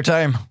entire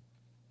time?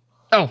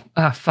 Oh,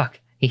 fuck.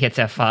 He hits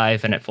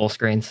F5 and it full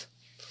screens.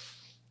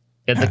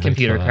 Yeah, the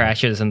computer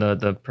crashes and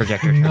the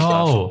projector turns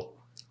off. No!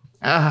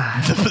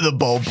 The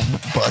bulb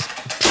bust.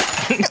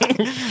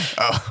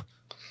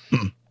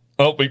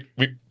 Oh,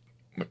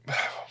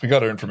 we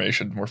got our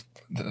information.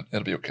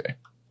 It'll be okay.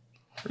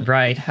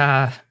 Right.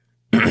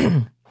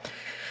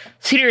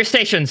 See to your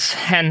stations,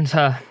 and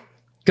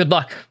good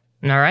luck.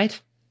 All right?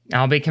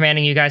 I'll be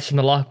commanding you guys from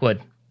the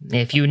Lockwood.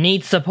 If you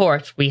need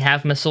support, we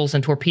have missiles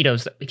and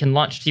torpedoes that we can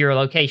launch to your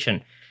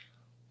location.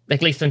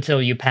 At least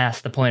until you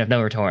pass the point of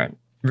no return.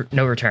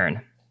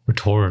 Retort.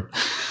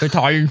 We're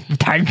going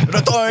back to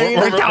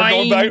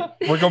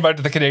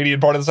the Canadian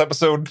part of this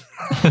episode.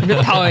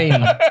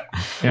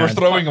 We're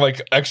throwing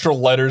like extra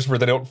letters where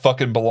they don't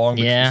fucking belong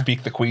because you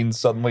speak the Queen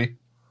suddenly.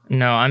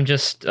 No, I'm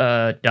just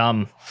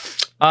dumb.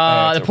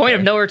 The point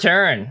of no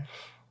return.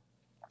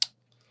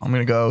 I'm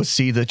going to go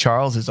see the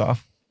Charles is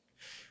off.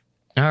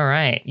 All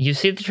right. You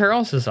see the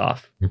Charles is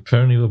off.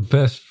 Apparently we're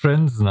best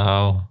friends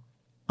now.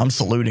 I'm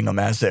saluting them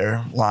as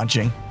they're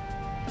launching.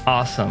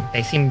 Awesome.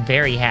 They seem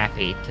very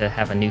happy to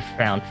have a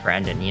newfound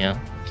friend in you.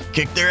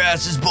 Kick their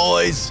asses,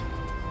 boys.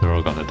 They're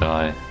all gonna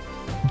die.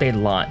 They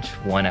launch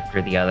one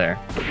after the other,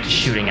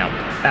 shooting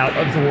out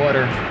of the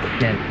water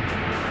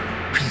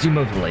and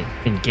presumably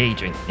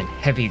engaging in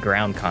heavy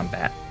ground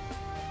combat.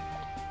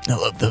 I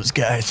love those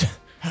guys.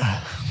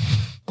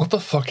 What the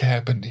fuck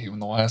happened to you in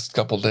the last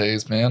couple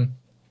days, man?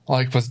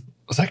 Like, was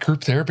that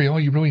group therapy all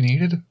you really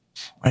needed?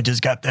 I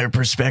just got their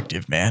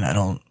perspective, man. I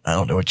don't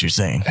know what you're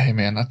saying. Hey,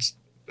 man, that's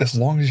as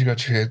long as you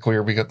got your head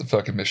clear, we got the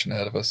fucking mission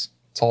ahead of us.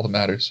 It's all that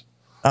matters.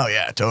 Oh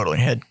yeah, totally.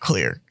 Head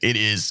clear. It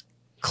is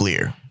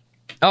clear.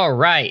 All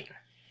right.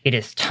 It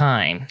is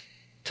time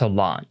to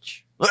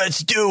launch. Let's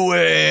do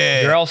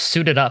it. You're all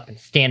suited up and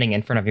standing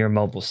in front of your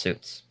mobile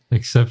suits.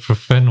 Except for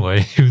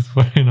Fenway, who's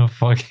wearing a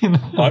fucking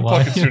I'm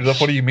fucking suited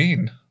up. What do you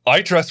mean?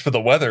 I dressed for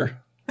the weather.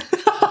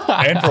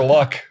 And for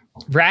luck.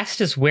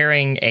 Rast is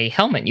wearing a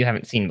helmet you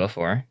haven't seen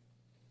before.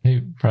 Hey,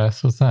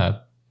 Brass, what's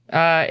that?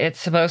 It's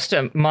supposed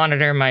to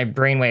monitor my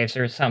brainwaves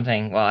or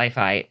something while I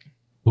fight.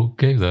 Who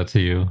gave that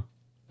to you?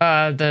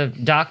 The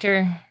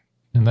doctor?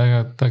 And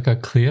that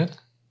got cleared?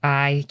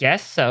 I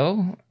guess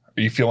so.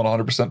 Are you feeling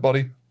 100%,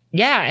 buddy?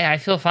 Yeah, I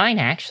feel fine,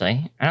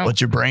 actually.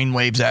 What's your brain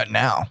waves at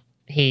now?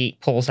 He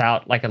pulls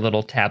out like a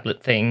little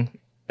tablet thing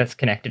that's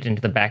connected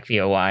into the back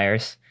via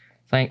wires.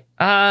 It's like,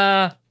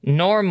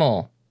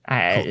 normal. Cool.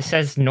 It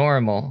says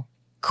normal.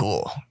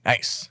 Cool.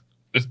 Nice.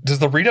 Does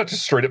the readout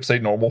just straight up say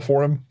normal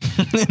for him?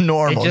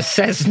 Normal. It just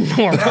says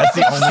normal. That's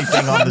the only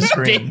thing on the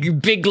screen.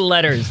 Big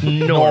letters.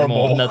 Normal.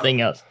 Normal.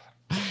 Nothing else.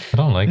 I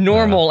don't like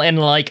Normal and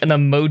like an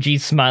emoji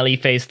smiley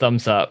face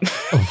thumbs up.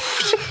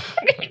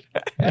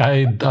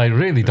 that. I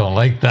really don't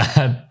like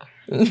that.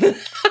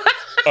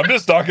 I'm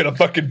just not gonna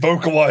fucking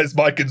vocalize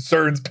my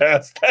concerns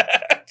past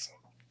that.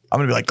 I'm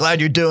gonna be like, glad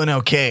you're doing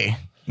okay.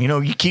 You know,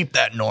 you keep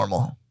that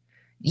normal.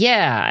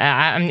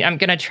 Yeah, I'm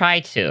gonna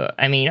try to.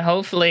 I mean,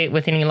 hopefully,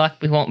 with any luck,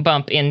 we won't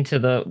bump into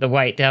the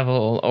White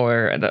Devil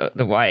or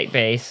the White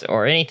Base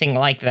or anything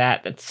like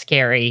that that's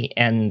scary.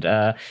 And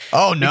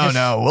Oh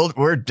no,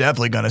 we're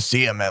definitely gonna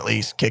see him at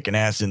least kicking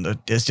ass in the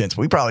distance.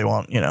 We probably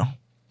won't,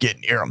 get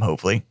near him.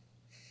 Hopefully.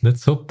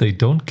 Let's hope they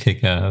don't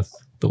kick ass.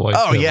 The White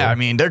Oh Devil. yeah, I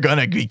mean they're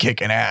gonna be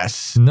kicking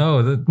ass,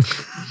 No,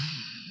 that.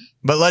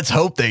 but let's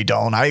hope they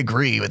don't. I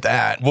agree with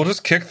that. We'll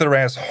just kick their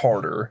ass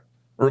harder.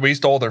 Or at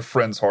least all their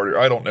friends harder.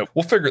 I don't know.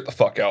 We'll figure it the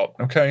fuck out,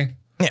 okay?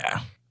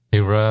 Yeah.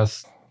 Hey,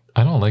 Raz,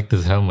 I don't like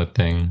this helmet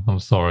thing. I'm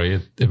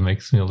sorry. It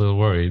makes me a little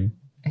worried.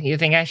 you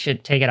think I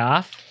should take it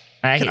off?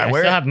 Can I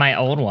wear still it? have my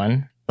old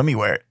one. Let me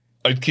wear it.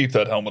 I'd keep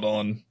that helmet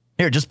on.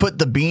 Here, just put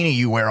the beanie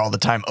you wear all the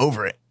time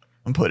over it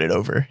and put it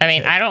over. I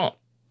mean,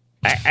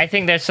 I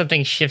think there's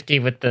something shifty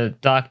with the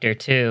doctor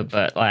too,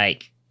 but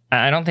like,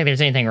 I don't think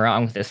there's anything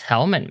wrong with this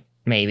helmet.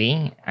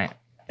 Maybe.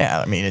 Yeah,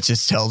 I mean, it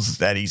just tells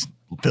that he's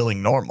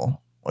feeling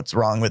normal. What's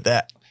wrong with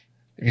that?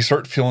 If you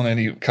start feeling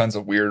any kinds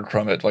of weird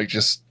from it, like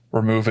just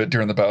remove it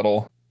during the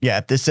battle. Yeah,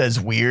 if this says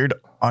weird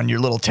on your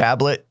little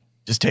tablet,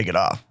 just take it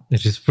off.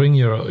 Just bring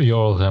your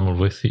old helmet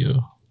with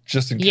you.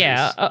 Just in case.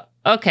 Yeah.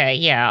 Okay.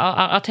 Yeah.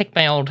 I'll take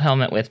my old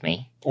helmet with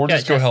me. Or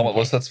just Yeah, go just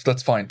in helmetless.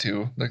 That's fine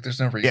too. Like there's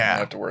no reason Yeah. I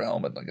have to wear a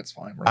helmet. Like it's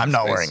fine. We're I'm in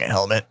not space. wearing a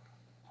helmet.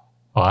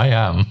 Oh, I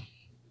am.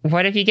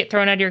 What if you get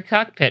thrown out of your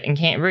cockpit and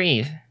can't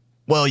breathe?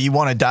 Well, you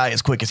want to die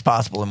as quick as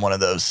possible in one of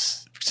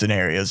those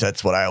scenarios.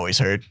 That's what I always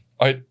heard.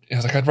 I'd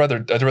rather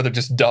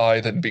just die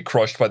than be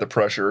crushed by the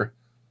pressure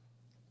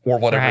or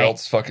whatever Right.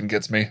 else fucking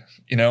gets me.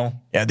 You know?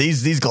 Yeah,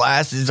 these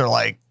glasses are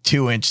like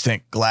 2-inch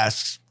thick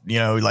glass.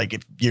 Like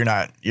if you're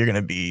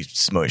gonna be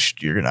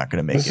smushed. You're not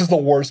gonna make This it. is the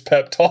worst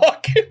pep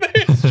talk in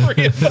the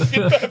history of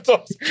fucking pep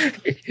talks.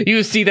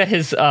 You see that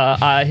his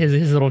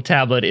little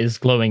tablet is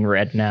glowing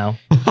red now.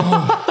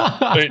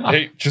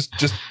 Hey, just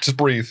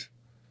breathe.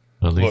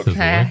 At least Look.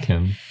 it's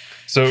working.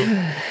 So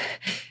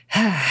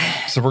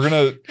we're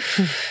gonna.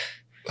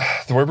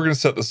 The way we're gonna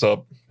set this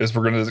up is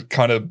we're gonna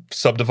kind of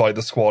subdivide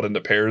the squad into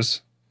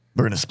pairs.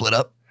 We're gonna split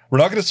up. We're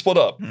not gonna split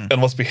up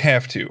unless we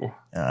have to.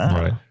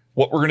 Right.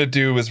 What we're gonna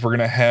do is we're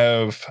gonna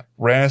have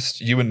Rast,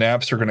 you and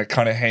Naps are gonna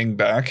kind of hang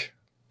back.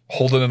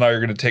 Holden and I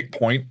are gonna take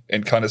point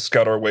and kind of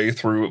scout our way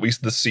through at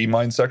least the sea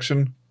mine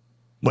section.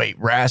 Wait,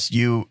 Rast,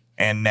 you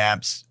and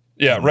Naps.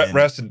 Yeah, And then-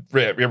 Rast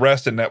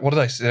and Naps. What did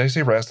I say? Did I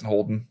say Rast and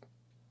Holden?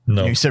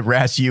 No. You said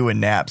Rast, you and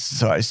Naps,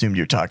 so I assumed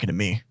you're talking to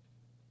me.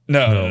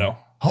 No.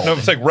 Holden. No,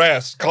 it's like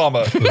Rast,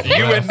 comma, you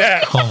and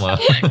Naps. Comma.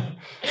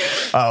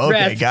 Oh,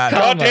 okay, Rast, got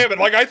God damn it!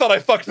 Like I thought I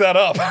fucked that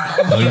up.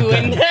 You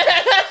and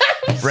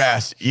it.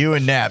 Rast, you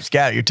and Naps.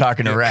 Got it. You're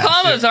talking to Rast.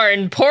 commas are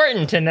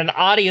important in an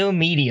audio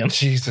medium.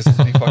 Jesus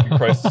fucking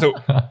Christ! So,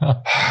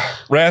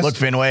 Rast, Look,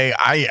 Finway,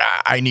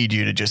 I need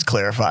you to just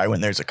clarify when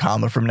there's a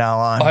comma from now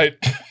on.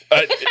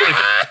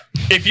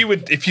 if you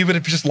would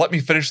have just let me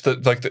finish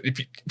if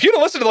you'd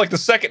have listened to like the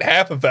second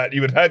half of that,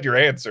 you would have had your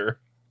answer.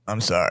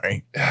 I'm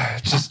sorry.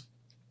 Just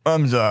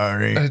I'm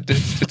sorry.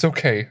 it's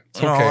okay.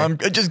 It's No,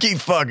 okay. I just keep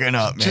fucking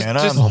up, Just- man.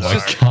 just- I'm Oh my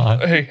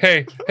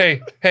sorry. god.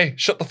 Hey!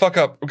 Shut the fuck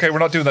up. Okay, we're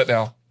not doing that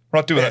now. We're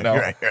not doing that now.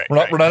 You're right, you're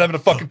right, We're not having a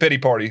fucking pity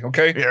party.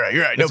 Okay. You're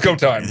right. It's go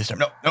time. This time.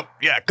 No.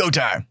 Yeah, go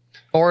time.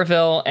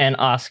 Orville and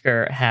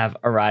Oscar have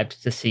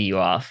arrived to see you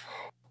off.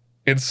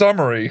 In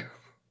summary,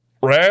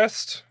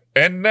 Rast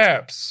and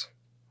Naps,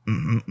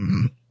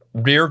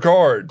 rear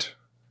guard.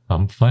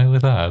 I'm fine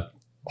with that.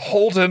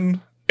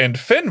 Holden and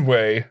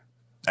Finway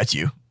That's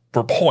you.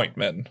 for point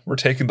men. We're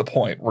taking the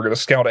point. We're going to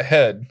scout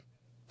ahead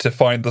to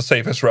find the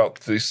safest route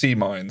to the sea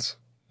mines.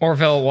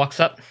 Orville walks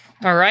up.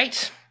 All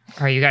right.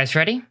 Are you guys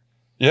ready?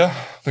 Yeah,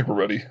 I think we're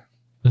ready.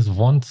 There's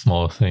one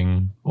small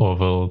thing,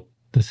 Orville.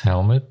 This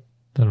helmet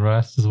that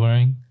Rast is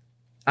wearing.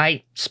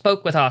 I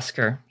spoke with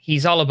Oscar.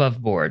 He's all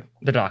above board,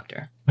 the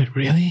doctor. Wait,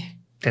 really?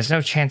 There's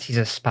no chance he's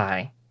a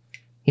spy.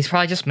 He's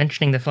probably just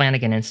mentioning the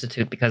Flanagan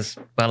Institute because,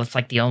 well, it's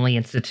like the only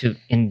institute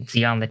in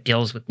Xeon that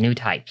deals with new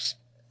types.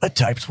 What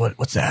types?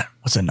 What's that?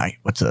 What's a knight?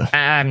 What's a...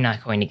 I'm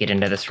not going to get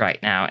into this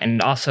right now,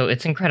 and also,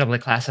 it's incredibly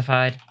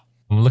classified.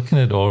 I'm looking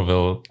at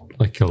Orville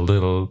like a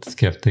little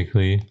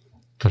skeptically,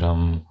 but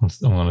I'm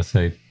gonna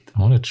say I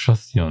want to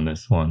trust you on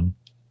this one.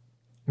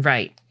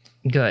 Right.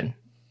 Good.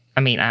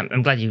 I mean,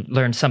 I'm glad you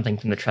learned something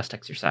from the trust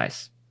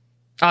exercise.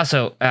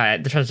 Also,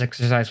 the trust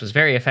exercise was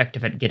very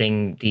effective at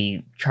getting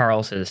the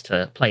Charleses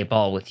to play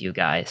ball with you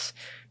guys.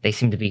 They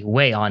seem to be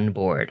way on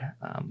board.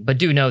 But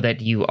do know that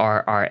you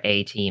are our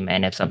A team,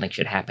 and if something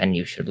should happen,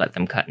 you should let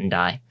them cut and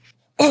die.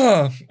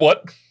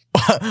 What?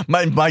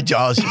 my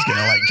jaw's just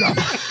gonna like drop.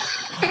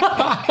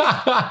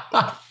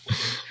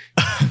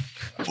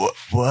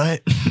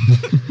 What?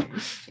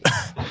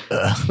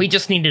 We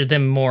just needed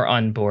them more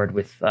on board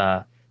with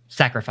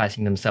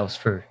sacrificing themselves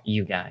for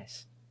you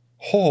guys.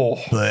 Oh.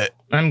 but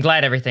I'm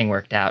glad everything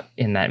worked out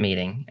in that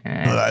meeting.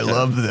 I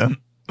love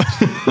them.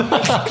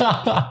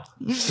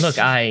 Look,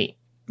 I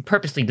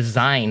purposely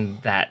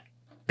designed that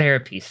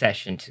therapy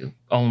session to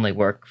only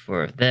work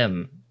for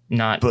them,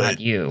 not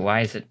you.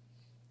 Why is it?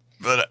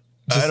 But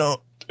Just- I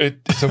don't.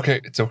 It's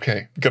okay. It's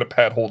okay. Got a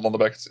pat holding on the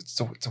back.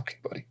 It's okay,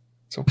 buddy.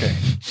 It's okay.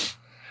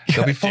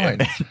 They'll be fine.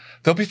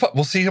 They'll be fine.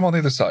 We'll see him on the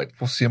other side.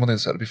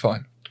 It'll be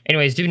fine.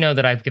 Anyways, do know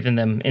that I've given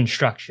them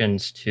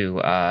instructions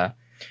to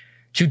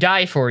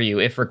die for you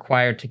if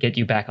required to get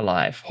you back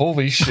alive.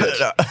 Holy shit.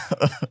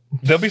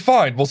 They'll be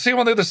fine. We'll see them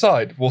on the other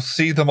side. We'll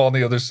see them on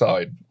the other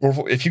side.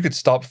 Or if you could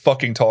stop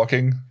fucking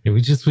talking. Yeah,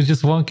 we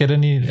just won't get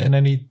in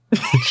any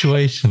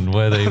situation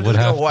where they would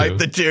have wipe to.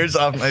 the tears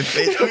off my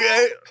face.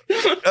 Okay,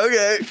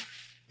 okay,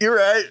 you're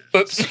right.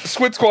 Let's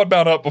Squid Squad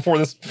mount up before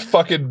this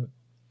fucking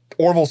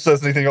Orville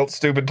says anything else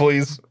stupid,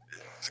 please.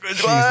 Squid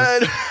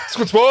Squad.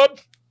 Squid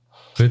Squad!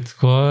 Good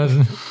squad.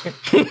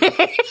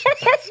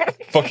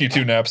 Fuck you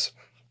too, Naps.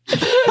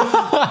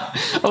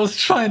 I was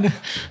trying to.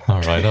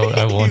 All right,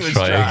 I won't was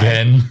try trying.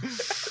 again.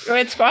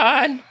 Good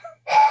squad.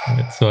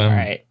 So All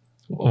right.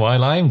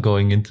 while I'm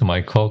going into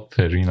my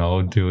cockpit,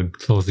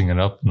 closing it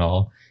up and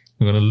all,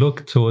 I'm gonna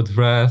look towards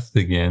Rast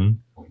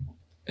again,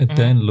 and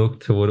then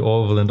look toward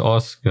Orville and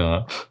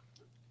Oscar.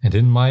 And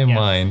in my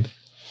mind,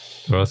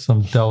 there are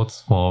some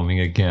doubts forming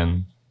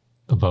again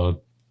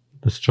about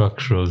the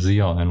structure of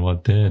Xeon and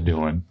what they're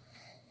doing.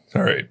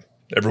 All right.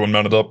 Everyone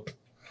mounted up.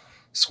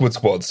 Squid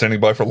Squad standing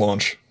by for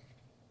launch.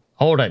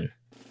 Holden,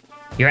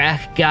 your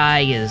act guy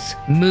is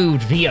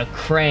moved via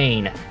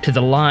crane to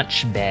the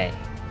launch bay,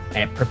 and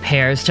it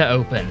prepares to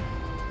open.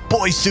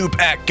 Boy Soup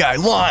Act Guy,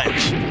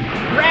 launch!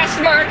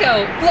 Rast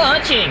Marco,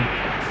 launching!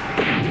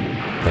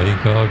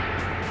 Pedagog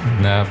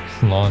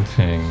Naps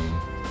launching.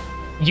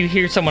 You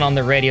hear someone on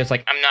the radio is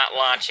like, I'm not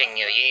launching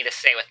you. You need to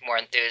say with more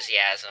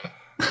enthusiasm.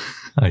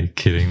 Are you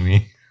kidding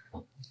me?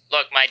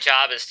 Look, my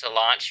job is to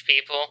launch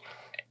people.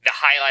 The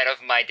highlight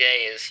of my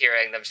day is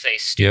hearing them say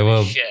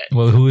stupid shit.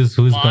 Well, who's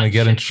going to Launch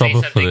get in and say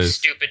trouble for something this?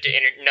 Stupid to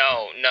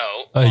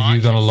no. Are you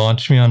Launch going to and-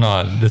 launch me or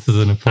not? This is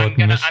an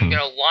important I'm mission.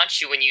 gonna launch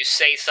you when you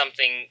say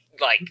something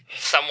like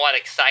somewhat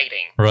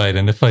exciting. Right,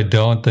 and if I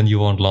don't, then you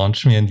won't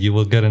launch me and you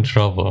will get in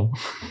trouble.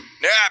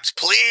 Naps,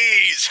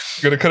 please!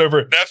 I'm gonna cut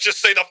over. Naps, just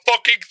say the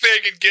fucking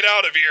thing and get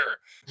out of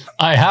here.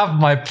 I have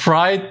my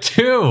pride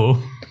too.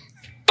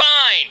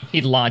 Fine! He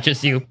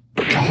launches you.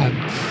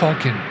 God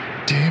fucking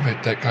damn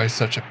it. That guy's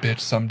such a bitch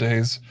some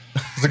days.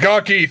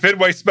 Zagaki,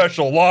 Fenway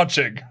Special,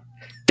 launching.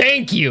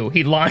 Thank you!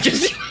 He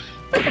launches you.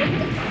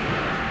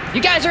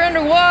 You guys are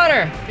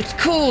underwater! It's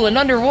cool and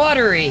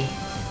underwatery.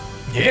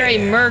 Very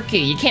murky.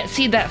 You can't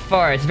see that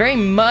far. It's very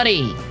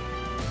muddy.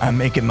 I'm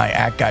making my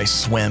Act Guy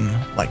swim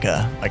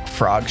like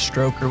frog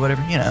stroke or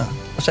whatever.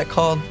 What's that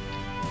called?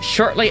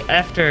 Shortly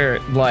after,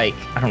 I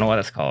don't know what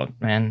it's called,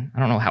 man. I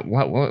don't know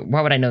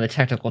why would I know the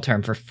technical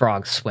term for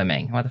frog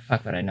swimming? Why the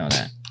fuck would I know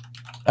that?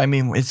 I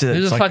mean, Who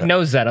the fuck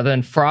knows that other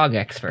than frog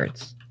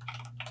experts?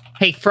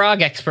 Hey,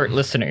 frog expert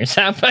listeners,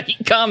 how about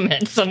you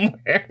comment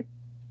somewhere?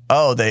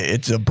 Oh,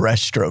 it's a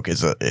breaststroke.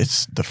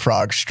 It's the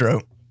frog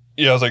stroke.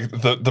 Yeah, I was like,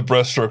 the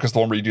breaststroke is the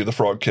one where you do the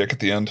frog kick at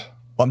the end.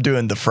 I'm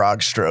doing the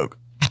frog stroke.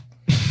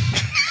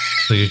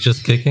 So you're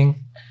just kicking?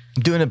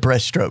 I'm doing a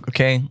breaststroke,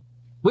 okay?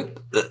 What?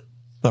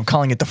 I'm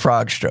calling it the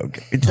frog stroke.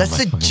 That's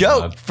my a fucking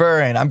joke, God.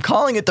 Furrin. I'm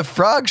calling it the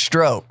frog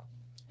stroke.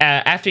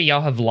 After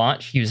y'all have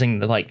launched using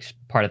the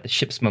part of the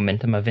ship's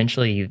momentum,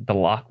 eventually the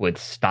Lockwood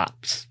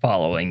stops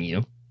following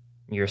you.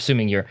 You're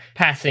assuming you're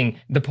passing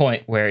the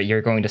point where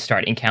you're going to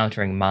start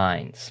encountering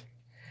mines.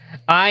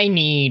 I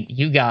need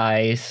you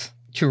guys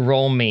to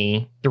roll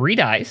me 3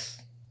 dice,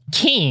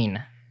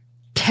 Keen,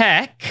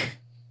 Tech,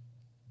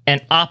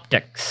 and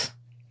Optics.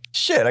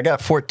 Shit, I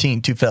got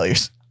 14, 2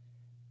 failures.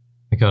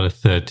 I got a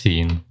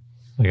 13.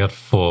 I got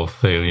 4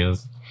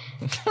 failures.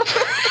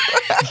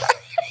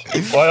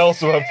 I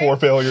also have 4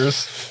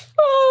 failures.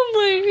 Oh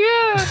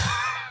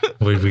my god!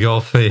 Wait, we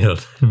all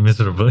failed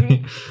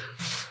miserably.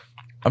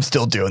 I'm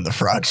still doing the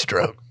frog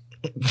stroke.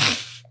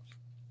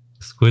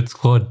 Squid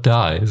Squad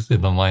dies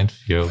in the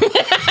minefield. In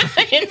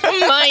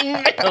the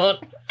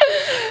minefield.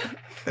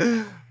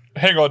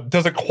 Hang on,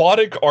 does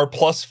aquatic or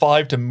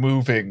 +5 to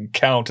moving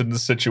count in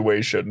this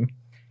situation?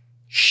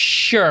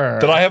 Sure.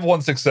 Did I have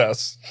 1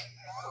 success?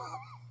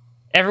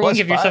 Everyone +5?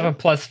 give yourself a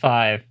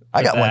 +5.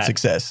 I got for 1 that.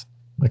 success.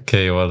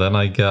 Okay, well then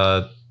I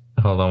got...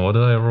 Hold on, what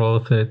did I roll?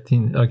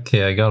 13?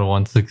 Okay, I got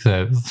 1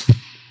 success.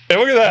 Hey,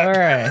 look at that. All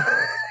right.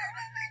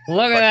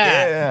 Look at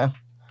that. Yeah.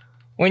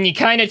 When you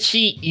kind of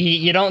cheat,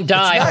 you don't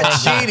die.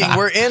 It's not cheating.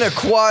 We're in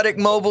aquatic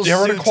mobile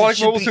Yeah, we're suits. in aquatic It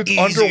should mobile be suits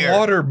easier.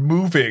 underwater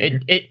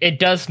moving. It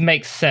does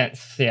make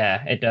sense.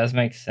 Yeah, it does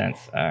make sense.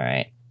 All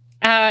right.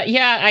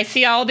 Yeah, I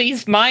see all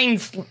these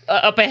mines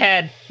up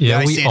ahead. Yeah,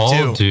 I we see it all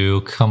too.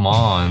 do. Come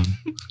on.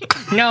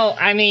 No,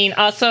 I mean,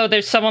 also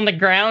there's some on the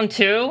ground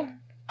too.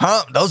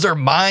 Huh? Those are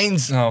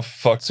mines? Oh,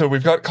 fuck. So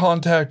we've got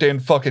contact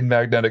and fucking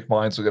magnetic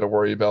mines we got to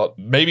worry about.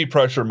 Maybe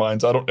pressure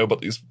mines. I don't know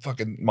about these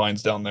fucking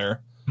mines down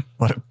there.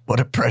 What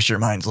do pressure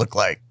mines look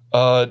like?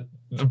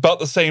 about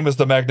the same as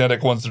the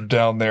magnetic ones that are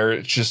down there.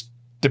 It just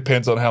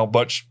depends on how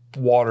much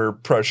water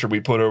pressure we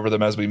put over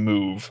them as we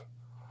move.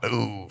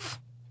 Move.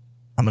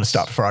 I'm going to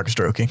stop frog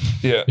stroking.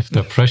 Yeah. If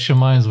they're pressure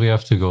mines, we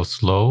have to go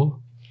slow.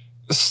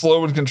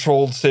 Slow and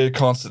controlled, stay at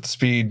constant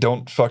speed,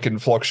 don't fucking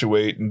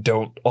fluctuate, and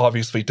don't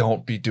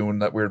be doing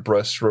that weird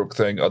breaststroke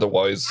thing.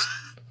 Otherwise,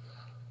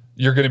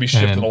 you're going to be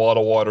shifting a lot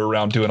of water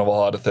around, doing a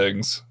lot of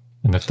things.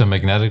 And if they're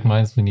magnetic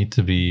mines, we need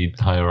to be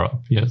higher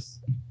up, yes.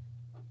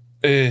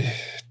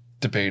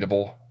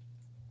 Debatable.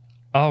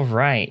 All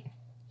right.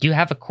 You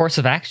have a course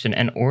of action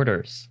and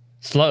orders.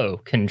 Slow,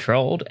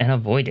 controlled, and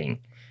avoiding.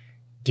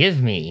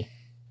 Give me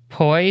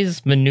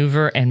poise,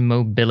 maneuver, and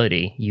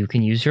mobility. You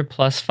can use your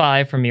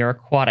 +5 from your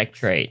aquatic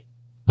trait.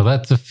 Well,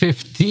 that's a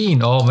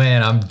 15. Oh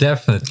man, I'm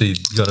definitely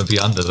gonna be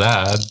under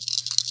that.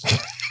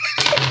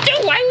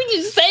 Dude, why would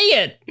you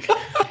say it?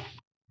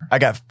 I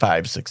got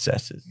 5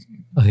 successes.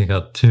 I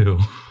got 2.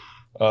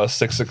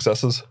 6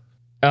 successes.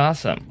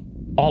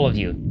 Awesome. All of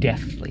you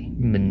deftly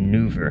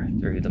maneuver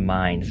through the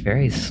mines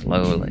very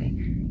slowly,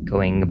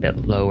 going a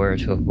bit lower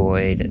to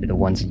avoid the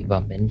ones that you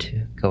bump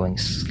into, going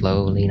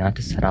slowly not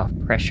to set off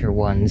pressure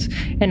ones,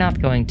 and not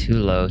going too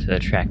low to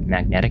attract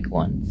magnetic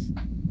ones.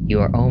 You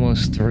are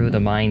almost through the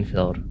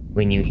minefield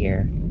when you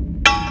hear,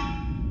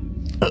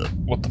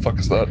 What the fuck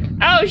is that?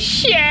 "Oh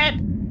shit!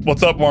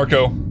 What's up,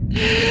 Marco?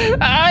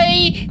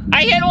 I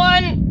hit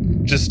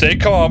one!" Just stay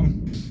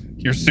calm.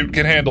 Your suit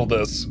can handle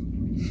this.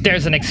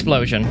 There's an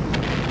explosion.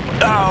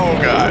 Oh,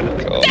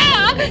 God.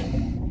 Ah!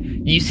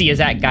 You see as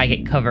that guy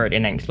get covered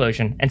in an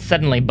explosion, and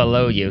suddenly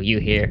below you, you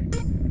hear,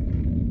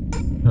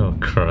 Oh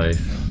Christ.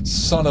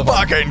 Son of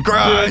Fucking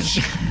Christ.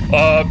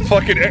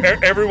 fucking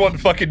everyone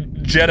fucking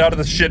jet out of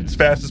the shit as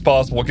fast as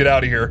possible. Get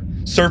out of here.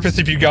 Surface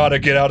if you gotta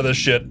get out of this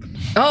shit.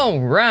 "All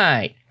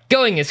right,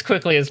 going as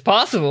quickly as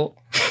possible.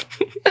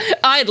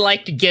 I'd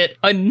like to get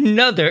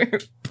another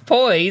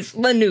poise,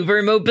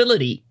 maneuver,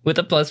 mobility with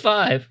a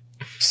 +5.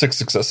 6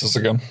 successes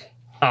again.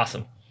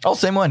 Awesome. Oh,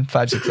 same one.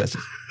 5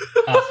 successes.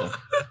 Awesome.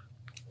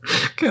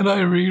 Can I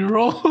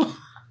reroll?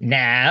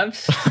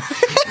 Nabs.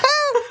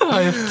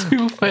 I have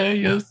 2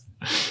 failures.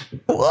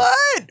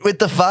 What? With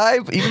the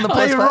 5? Even the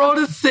I +5? rolled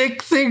a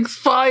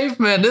 6-6-5,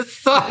 man. This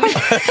sucks.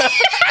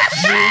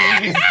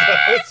 Jesus.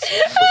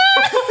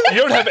 You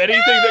don't have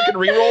anything that can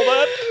reroll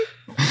that?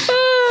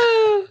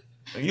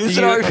 Use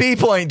an RP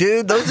point,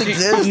 dude. Those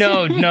exist.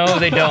 No,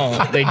 they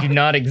don't. They do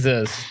not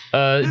exist.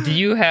 Do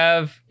you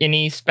have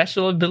any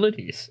special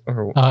abilities?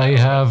 Or I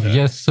have,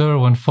 yes sir,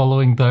 when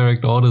following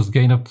direct orders,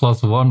 gain a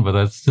 +1, but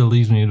that still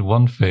leaves me with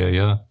 1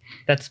 failure.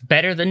 That's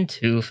better than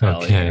 2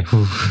 failures. Okay.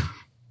 whew.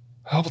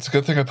 Oh, it's a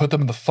good thing I put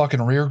them in the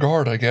fucking rear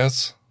guard, I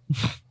guess.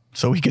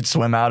 So we could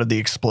swim out of the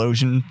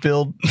explosion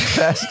field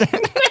faster.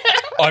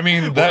 I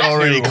mean, that's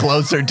Already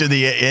closer to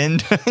the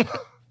end.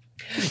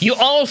 You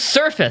all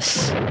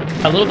surface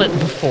a little bit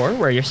before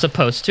where you're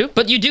supposed to,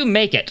 but you do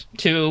make it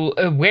to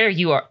where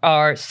you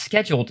are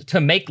scheduled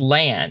to make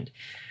land.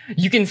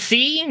 You can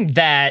see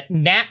that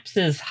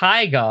Naps's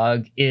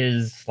Hygog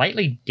is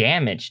slightly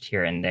damaged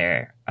here and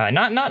there.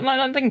 Not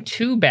nothing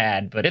too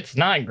bad, but it's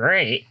not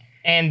great.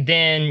 And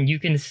then you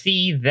can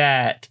see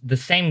that the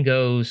same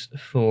goes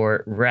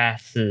for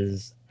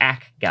Rass's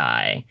Ack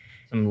guy.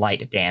 Some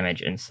light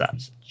damage and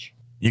such.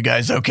 You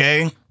guys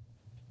okay?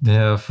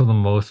 Yeah, for the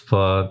most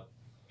part.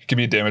 Give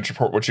me a damage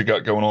report, what you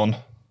got going on.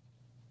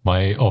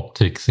 My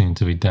optics seem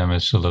to be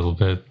damaged a little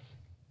bit.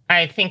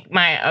 I think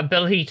my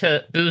ability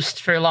to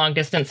boost for long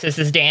distances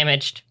is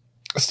damaged.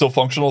 Still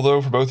functional, though,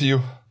 for both of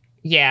you?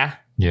 Yeah.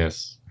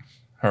 Yes.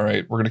 All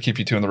right, we're going to keep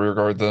you 2 in the rear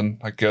guard then,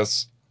 I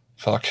guess.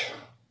 Fuck.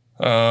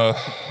 Well,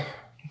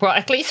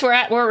 at least we're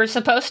at where we're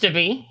supposed to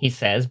be, he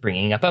says,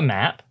 bringing up a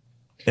map.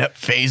 Yep.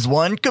 Phase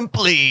 1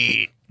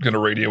 complete. Going to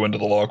radio into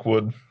the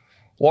Lockwood.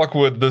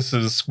 Lockwood, this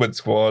is Squid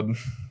Squad.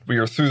 We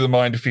are through the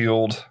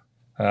minefield.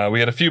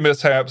 We had a few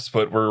mishaps,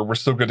 but we're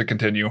still good to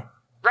continue.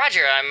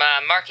 Roger,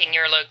 I'm marking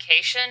your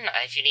location.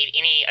 If you need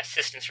any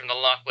assistance from the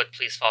Lockwood,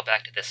 please fall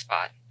back to this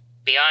spot.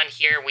 Beyond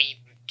here, we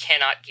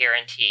cannot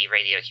guarantee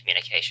radio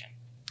communication.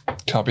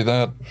 Copy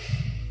that.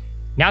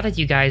 Now that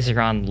you guys are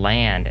on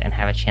land and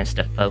have a chance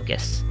to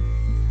focus,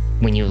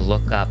 when you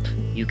look up,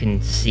 you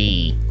can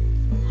see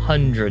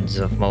hundreds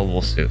of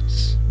mobile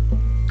suits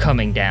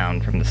coming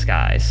down from the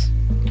skies.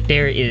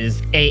 There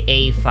is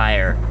AA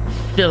fire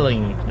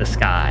filling the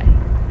sky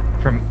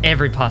from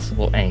every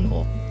possible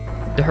angle.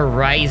 The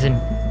horizon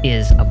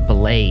is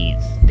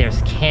ablaze.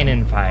 There's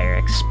cannon fire,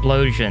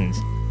 explosions,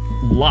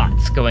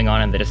 lots going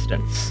on in the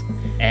distance.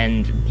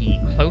 And the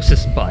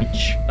closest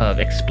bunch of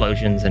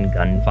explosions and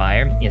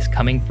gunfire is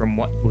coming from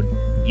what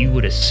you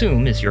would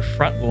assume is your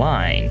front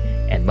line,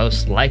 and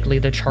most likely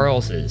the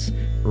Charleses,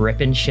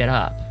 ripping shit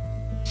up.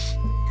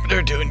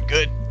 They're doing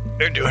good.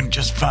 They're doing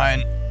just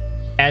fine.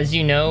 As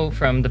you know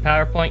from the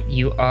PowerPoint,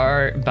 you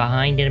are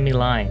behind enemy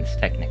lines,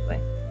 technically.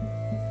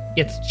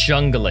 It's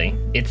jungly.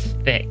 It's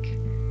thick.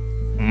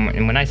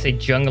 And when I say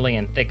jungly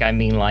and thick, I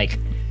mean like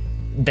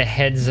the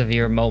heads of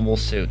your mobile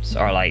suits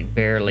are like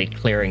barely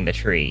clearing the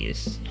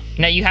trees.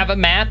 Now you have a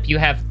map. You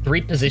have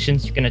 3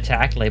 positions you can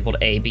attack, labeled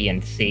A, B,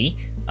 and C.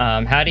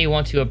 How do you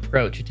want to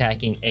approach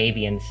attacking A,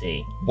 B, and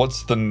C?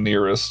 What's the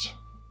nearest?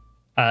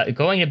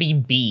 Going to be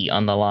B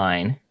on the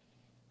line.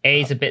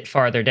 A is a bit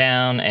farther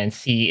down, and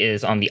C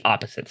is on the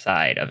opposite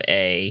side of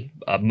A,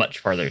 much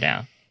farther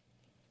down.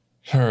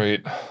 All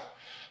right.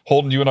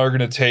 Holden, you and I are going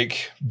to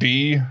take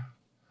B.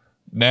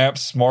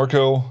 Naps,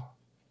 Marco,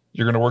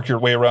 you're going to work your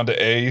way around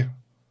to A.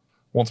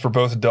 Once we're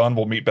both done,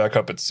 we'll meet back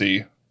up at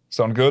C.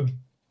 Sound good?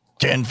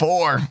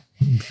 10-4.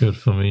 Good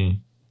for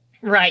me.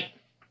 Right.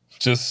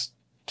 Just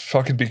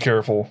fucking be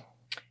careful.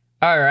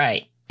 All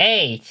right.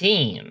 A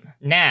team.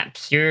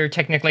 Naps, you're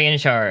technically in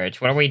charge.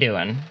 What are we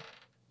doing?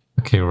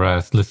 Okay,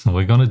 Raz, listen,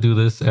 we're gonna do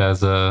this as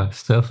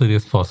stealthily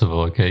as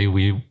possible, okay?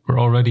 We're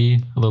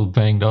already a little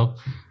banged up.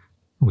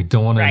 We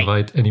don't want to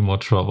invite any more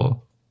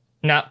trouble.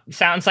 No,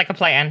 sounds like a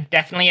plan.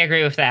 Definitely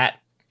agree with that.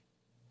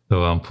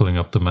 So I'm pulling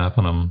up the map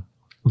and I'm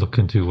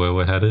looking to where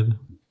we're headed.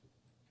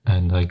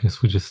 And I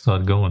guess we just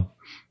start going.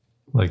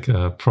 Like,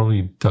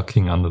 probably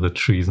ducking under the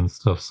trees and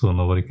stuff so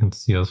nobody can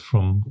see us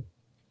from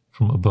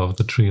above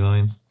the tree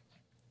line.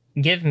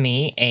 Give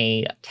me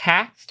a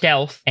attack,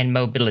 stealth, and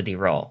mobility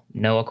roll.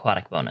 No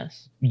aquatic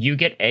bonus. You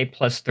get a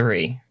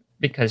 +3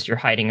 because you're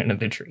hiding under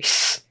the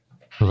trees.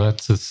 So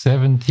that's a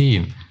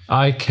 17.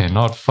 I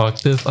cannot fuck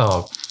this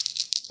up.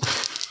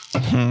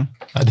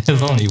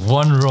 There's only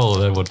one roll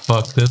that would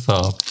fuck this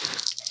up.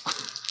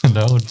 And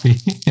that would be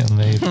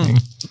amazing.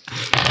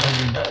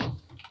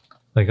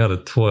 I got a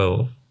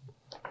 12.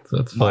 So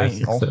that's 5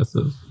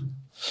 successes.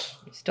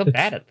 You're still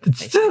bad at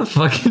this. It's still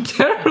fucking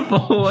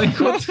terrible. Like,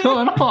 what's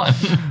going on?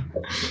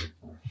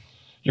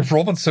 You're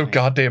rolling so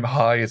goddamn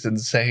high, it's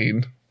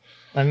insane.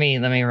 Let me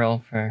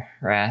roll for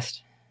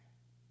Rast.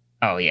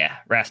 Oh yeah,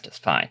 Rast is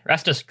fine.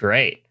 Rast is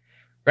great.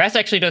 Rast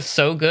actually does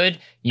so good,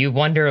 you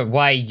wonder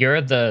why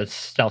you're the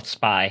stealth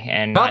spy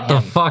and Shut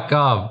the fuck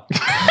up.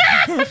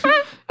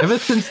 Ever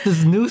since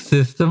this new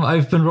system,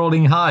 I've been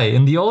rolling high.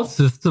 In the old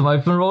system,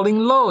 I've been rolling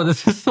low.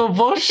 This is so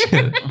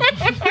bullshit.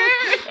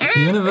 The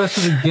universe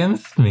is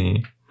against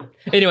me.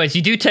 Anyways,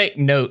 you do take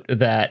note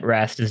that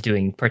Rast is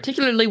doing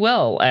particularly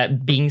well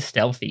at being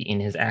stealthy in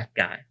his act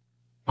guy.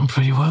 I'm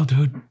pretty well,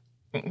 dude.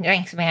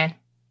 Thanks, man.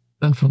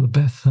 Done from the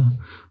best, huh?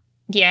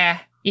 Yeah,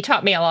 you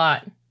taught me a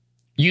lot.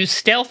 You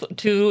stealth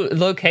to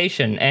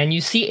location, and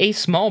you see a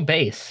small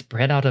base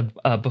spread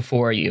out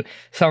before you.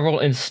 Several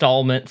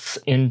installments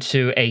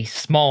into a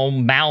small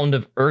mound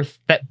of earth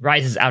that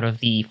rises out of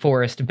the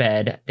forest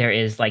bed. There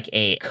is like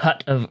a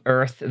cut of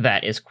earth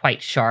that is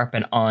quite sharp,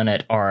 and on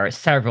it are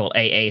several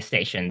AA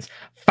stations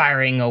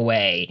firing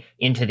away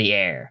into the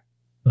air.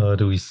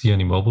 Do we see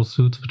any mobile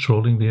suits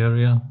patrolling the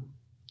area?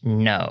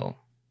 No.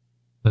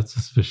 That's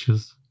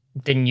suspicious.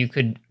 Then you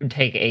could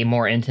take a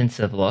more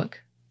intensive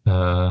look.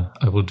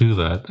 I will do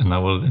that, and I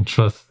will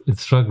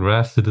instruct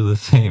Raz to do the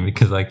same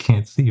because I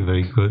can't see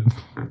very good.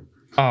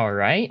 All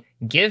right.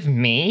 Give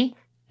me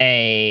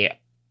a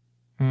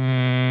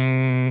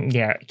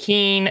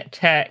keen,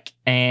 tech,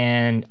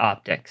 and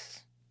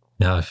optics.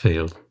 Yeah, I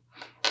failed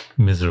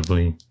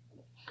miserably.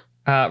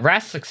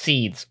 Raz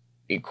succeeds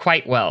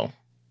quite well.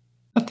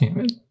 God damn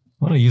it! I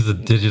want to use a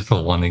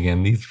digital one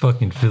again. These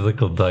fucking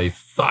physical dice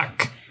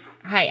suck.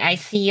 Hi, I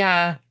see.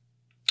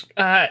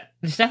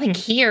 There's nothing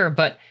here,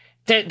 but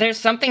there's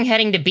something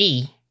heading to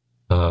B.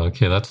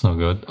 Okay, that's no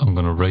good. I'm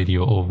gonna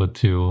radio over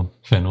to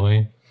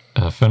Fenway.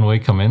 Fenway,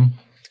 come in.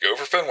 Go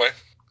for Fenway.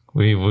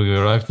 We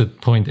arrived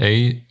at point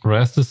A.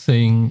 Rast is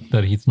saying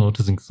that he's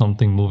noticing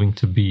something moving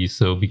to B,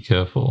 so be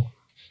careful.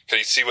 Can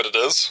you see what it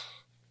is?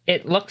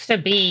 It looks to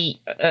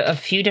be a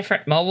few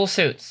different mobile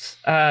suits.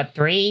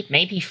 3,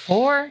 maybe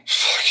 4?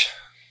 Fuck.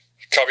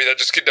 Copy that.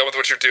 Just get done with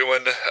what you're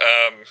doing.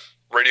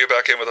 Radio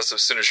back in with us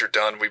as soon as you're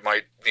done. We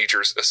might need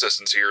your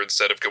assistance here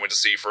instead of going to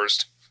C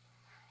first.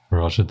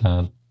 Roger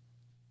that.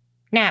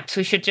 Naps,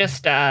 we should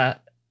just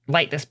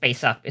light this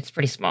base up. It's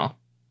pretty small.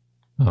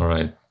 All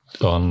right.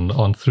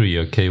 On 3,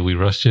 okay? We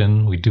rush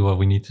in, we do what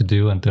we need to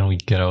do, and then we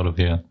get out of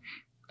here.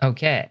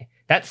 Okay.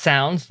 That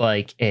sounds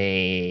like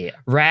a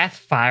Wrath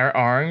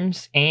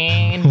firearms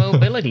and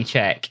mobility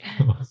check.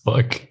 Oh,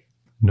 fuck.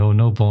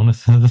 No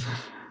bonuses.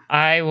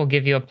 I will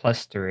give you a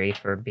 +3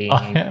 for being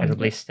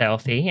incredibly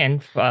stealthy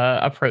and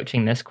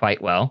approaching this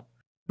quite well.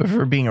 But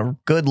for being a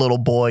good little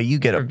boy, you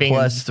get For a being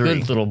 +3. a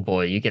good little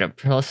boy, you get a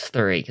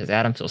 +3 because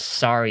Adam feels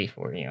sorry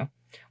for you.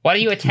 What are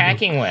you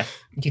attacking with?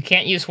 You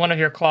can't use one of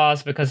your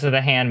claws because of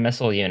the hand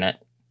missile unit.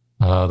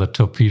 The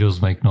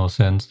torpedoes make no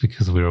sense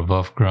because we're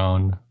above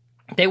ground.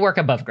 They work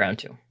above ground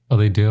too. Oh,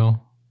 they do?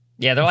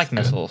 Yeah, they're like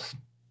That's good. missiles.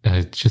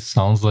 It just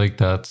sounds like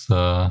that's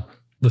the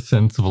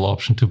sensible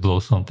option to blow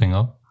something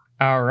up.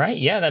 All right,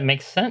 yeah, that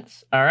makes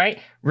sense. All right,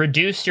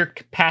 reduce your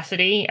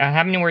capacity.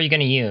 How many were you going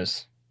to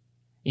use?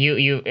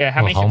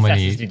 How many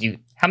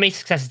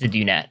successes did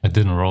you net? I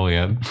didn't roll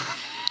yet.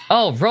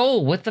 Oh,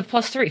 roll with the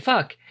 +3.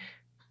 Fuck.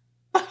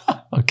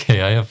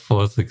 Okay, I have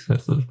 4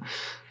 successes.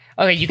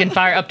 Okay, you can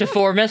fire up to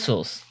 4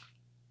 missiles.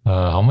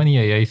 How many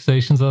AA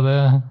stations are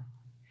there?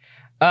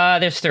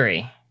 There's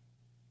 3.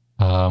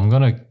 I'm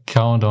gonna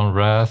count on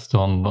Rast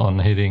on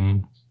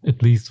hitting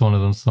at least one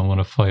of them, so I'm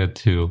gonna fire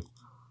 2.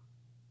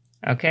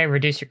 Okay,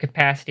 reduce your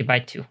capacity by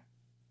 2.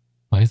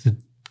 Why is it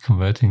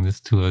converting this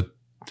to a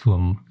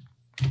month?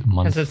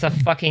 Because it's a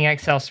fucking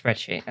Excel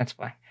spreadsheet. That's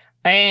why.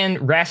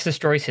 And Rast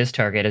destroys his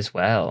target as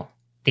well.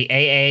 The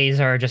AAs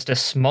are just a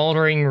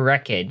smoldering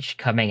wreckage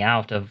coming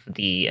out of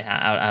the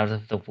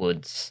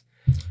woods.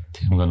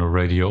 I'm gonna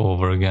radio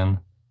over again.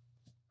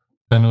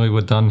 Anyway,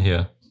 we're done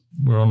here.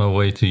 We're on our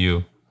way to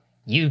you.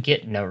 You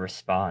get no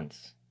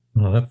response.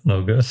 Well, that's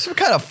no good. Some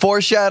kind of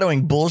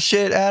foreshadowing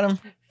bullshit, Adam.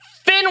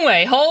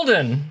 Finway,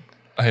 Holden.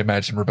 I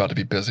imagine we're about to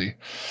be busy.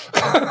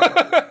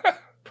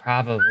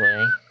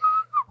 Probably.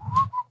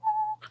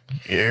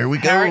 Here we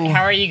go.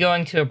 How are you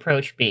going to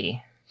approach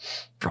B?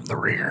 From the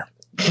rear.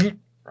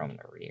 From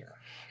the rear.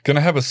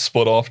 Gonna have a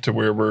split off to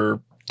where we're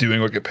doing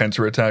like a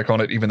pincer attack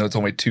on it, even though it's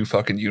only 2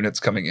 fucking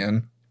units coming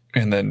in.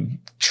 And then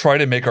try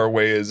to make our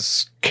way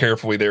as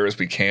carefully there as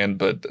we can,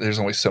 but there's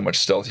only so much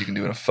stealth you can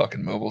do in a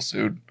fucking mobile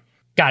suit.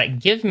 Got it.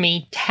 Give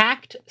me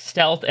tact,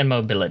 stealth, and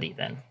mobility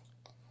then.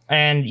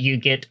 And you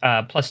get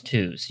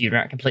 +2s. You're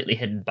not completely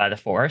hidden by the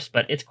forest,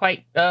 but it's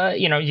quite,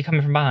 you're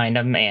coming from behind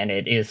them, and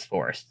it is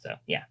forest. So,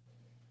 yeah.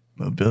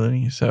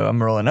 Mobility. So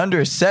I'm rolling under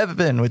a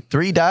 7 with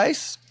 3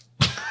 dice.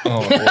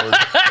 Oh, Lord.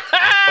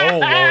 Oh,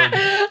 Lord.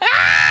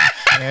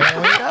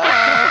 There we go.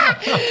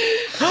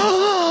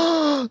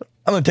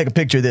 I'm going to take a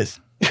picture of this.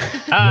 You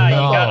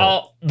got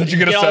all. Did you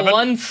get a all 7?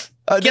 ones?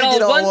 I did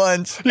get all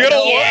ones. You got a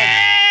 1?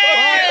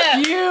 Yeah!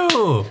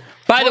 You!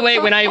 By the way,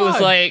 the when I was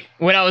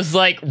fuck?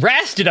 like,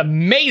 Rast did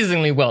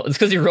amazingly well. It's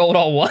because he rolled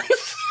all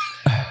ones.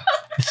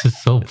 This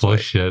is so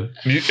bullshit.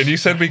 And you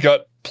said we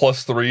got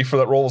 +3 for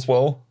that roll as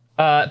well?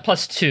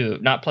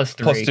 +2, not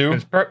 +3.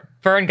 +2?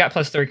 Fern got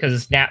 +3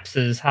 because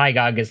Naps's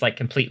Hygog is like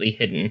completely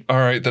hidden. All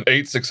right, then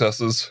 8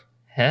 successes.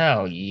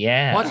 Hell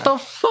yeah. What the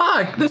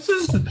fuck? This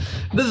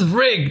is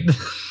rigged.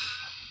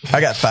 I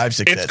got 5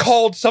 successes. It's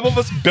called some of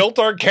us built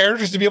our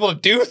characters to be able to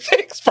do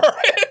things for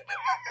it.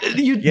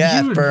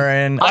 Yeah,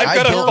 Fern. I've I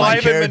got a built my 5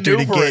 in character to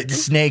maneuvering. get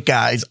snake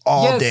eyes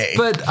all day.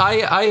 But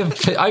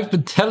I've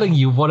been telling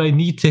you what I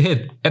need to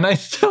hit, and I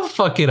still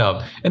fuck it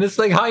up. And it's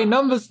like high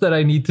numbers that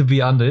I need to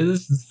be under.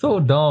 This is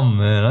so dumb,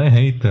 man. I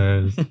hate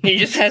this. He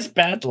just has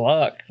bad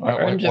luck.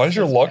 Why is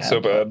your luck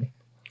so bad?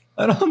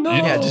 I don't know.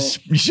 Yeah,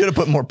 you should have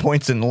put more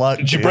points in luck.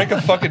 Did you dude. break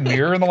a fucking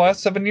mirror in the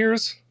last 7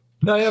 years?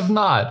 I have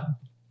not.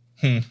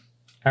 All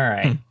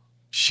right.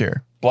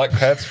 Sure. Black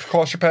cats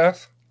cross your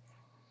path?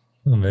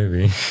 Oh,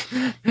 maybe.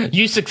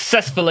 You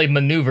successfully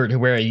maneuver to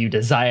where you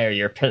desire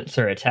your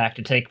pincer attack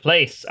to take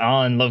place.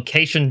 On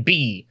location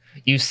B,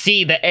 you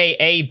see the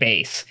AA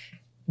base.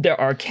 There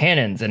are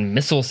cannons and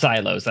missile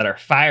silos that are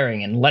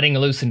firing and letting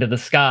loose into the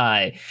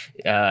sky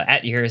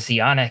at your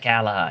Zionic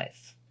allies.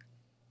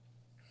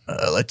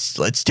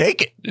 Let's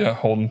take it. Yeah,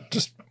 hold on.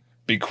 Just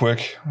be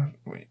quick.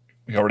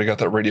 We already got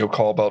that radio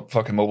call about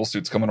fucking mobile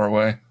suits coming our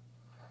way.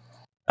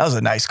 That was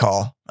a nice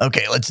call.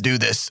 Okay, let's do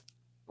this.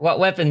 What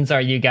weapons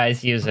are you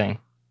guys using?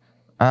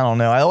 I don't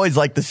know. I always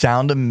like the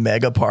sound of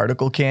mega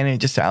particle cannon. It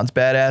just sounds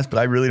badass, but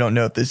I really don't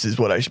know if this is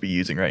what I should be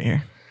using right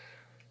here.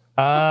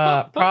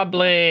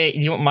 Probably,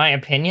 you want my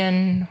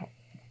opinion?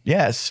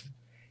 Yes.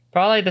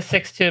 Probably the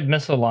 6-tube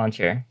missile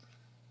launcher.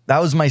 That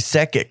was my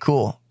second.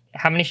 Cool.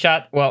 How many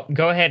shots? Well,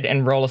 go ahead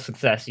and roll a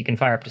success. You can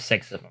fire up to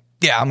 6 of them.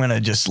 Yeah, I'm going to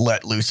just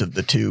let loose of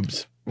the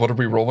tubes. What are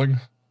we rolling?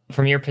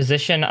 From your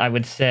position, I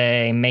would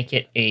say make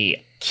it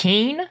a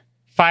keen,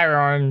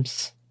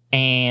 firearms,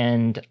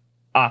 and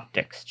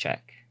optics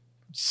check.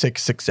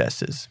 6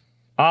 successes.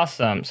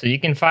 Awesome. So you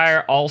can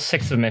fire all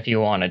 6 of them if you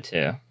wanted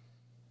to.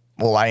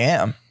 Well, I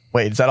am.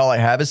 Wait, is that all I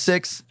have is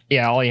 6?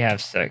 Yeah, all you have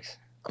is 6.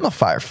 I'm going to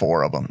fire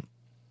 4 of them.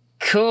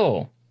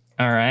 Cool.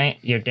 All right,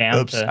 you're down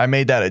Oops, to... I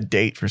made that a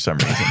date for some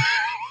reason.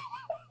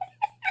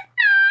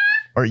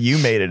 Or you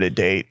made it a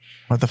date.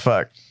 What the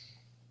fuck?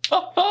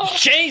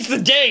 Change the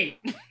date!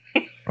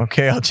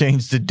 Okay, I'll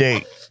change the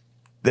date.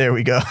 There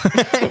we go.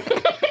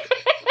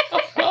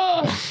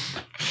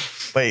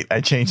 Wait, I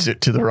changed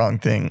it to the wrong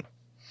thing.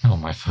 Oh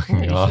my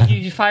fucking You god. said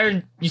you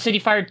fired... You said you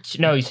fired...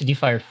 No, you said you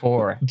fired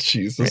 4.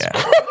 Jesus Yeah.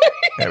 Christ.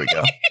 There we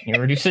go. You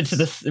reduce it to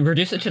the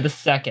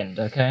 2nd,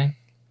 okay?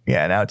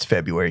 Yeah, now it's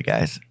February,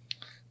 guys.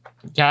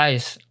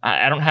 Guys,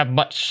 I don't have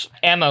much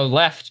ammo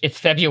left. It's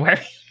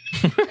February.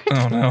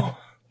 Oh, no.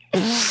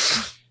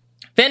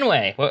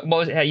 Finway, what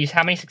was it?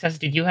 How many successes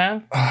did you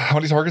have? How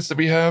many targets did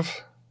we have?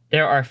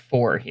 There are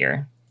 4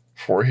 here.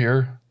 4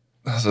 here.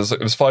 So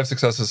it was 5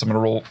 successes. I'm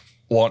going to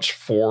launch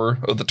 4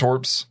 of the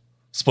torps.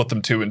 Split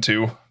them 2 and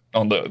 2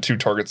 on the 2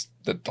 targets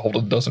that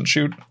Holden doesn't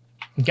shoot.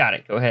 Got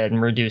it. Go ahead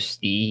and reduce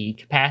the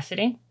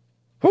capacity.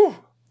 Whew.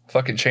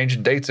 Fucking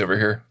changing dates over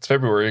here. It's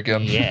February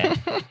again. Yeah.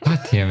 God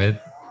damn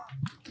it.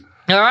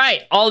 All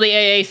right. All the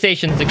AA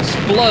stations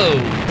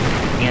explode.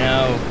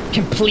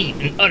 Complete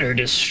and utter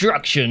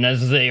destruction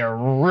as they are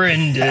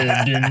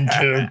rendered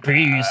into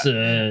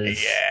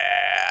pieces.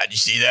 Yeah, did you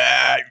see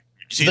that?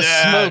 Did you see The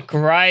that? smoke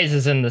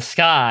rises in the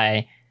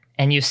sky,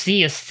 and you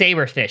see a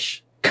saberfish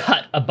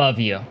cut above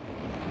you.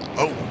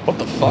 What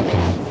the fuck?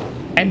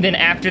 And then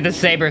after the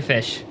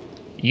saberfish,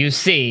 you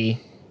see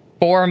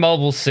 4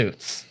 mobile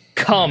suits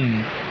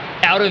come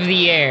out of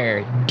the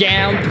air,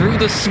 down through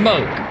the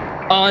smoke,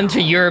 onto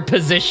your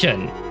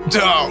position.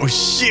 Oh,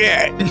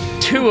 shit.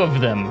 2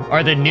 of them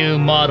are the new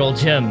model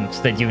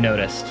gems that you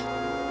noticed.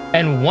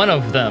 And one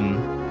of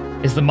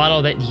them is the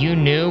model that you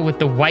knew with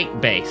the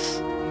white base,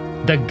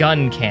 the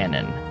gun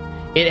cannon.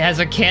 It has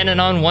a cannon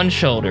on one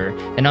shoulder,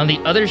 and on the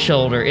other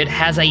shoulder, it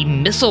has a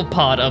missile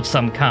pod of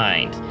some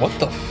kind. What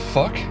the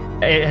fuck?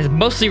 It has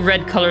mostly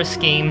red color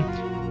scheme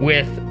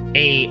with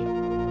a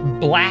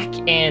black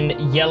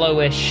and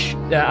yellowish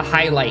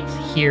highlights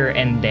here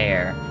and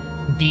there.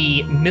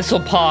 The missile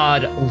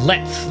pod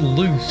lets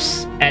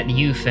loose at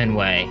you,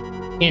 Fenway,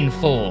 in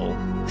full.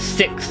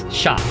 6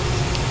 shots.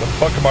 The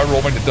fuck am I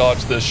rolling to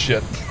dodge this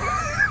shit?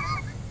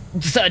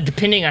 So,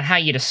 depending on how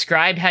you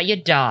describe how you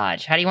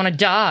dodge. How do you want to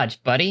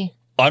dodge, buddy?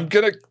 I'm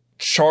gonna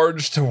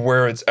charge to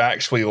where it's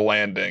actually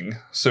landing.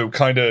 So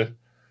kind of,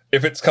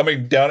 if it's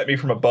coming down at me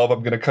from above,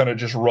 I'm gonna kind of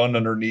just run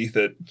underneath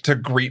it to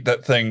greet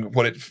that thing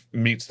when it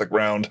meets the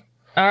ground.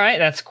 All right,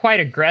 that's quite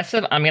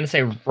aggressive. I'm going to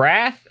say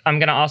Wrath. I'm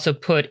going to also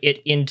put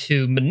it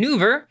into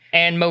Maneuver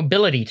and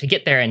Mobility to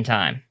get there in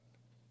time.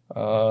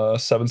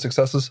 7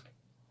 successes.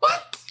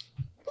 What?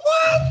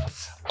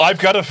 I've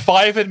got a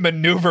 5 in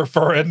Maneuver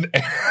for an...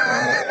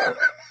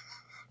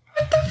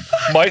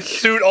 My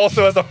suit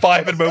also has a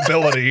 5 in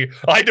Mobility.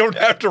 I don't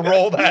have to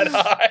roll that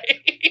high.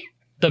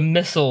 The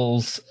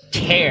missiles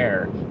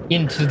tear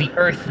into the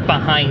earth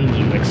behind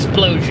you,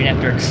 explosion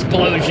after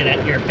explosion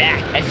at your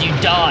back as you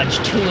dodge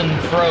to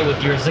and fro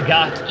with your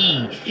Zagat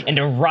E and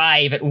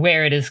arrive at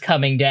where it is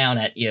coming down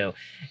at you.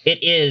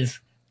 It is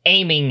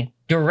aiming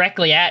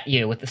directly at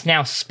you with this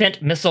now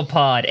spent missile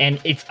pod, and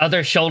its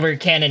other shoulder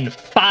cannon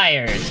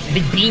fires.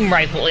 The beam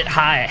rifle it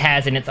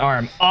has in its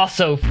arm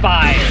also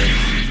fires.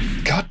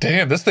 God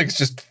damn, this thing's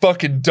just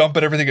fucking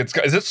dumping everything it's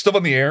got. Is it still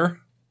in the air?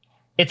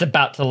 It's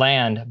about to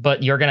land,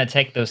 but you're going to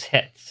take those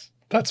hits.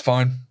 That's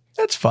fine.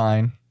 That's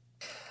fine.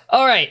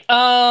 All right.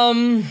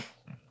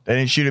 They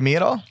didn't shoot at me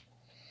at all?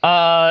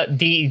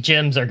 The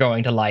gems are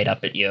going to light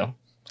up at you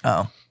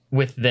Oh.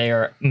 with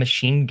their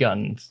machine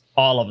guns,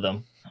 all of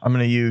them. I'm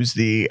going to use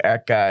the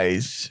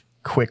Akai's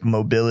quick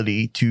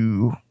mobility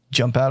to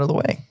jump out of the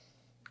way.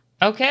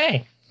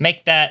 Okay.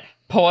 Make that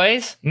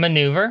poise,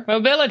 maneuver,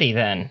 mobility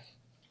then.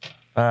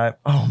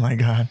 Oh my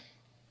God.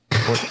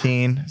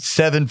 14.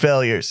 7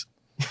 failures.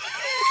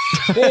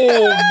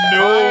 Oh,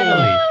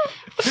 no.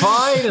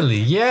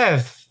 Finally,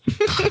 yes.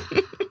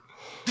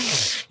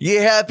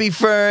 You happy,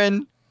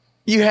 Fern?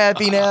 You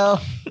happy now?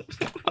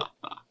 A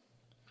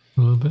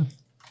little bit.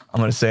 I'm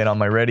going to say it on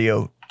my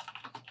radio.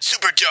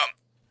 Super jump.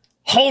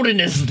 Holden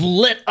is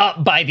lit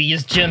up by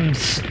these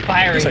gems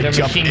firing As I their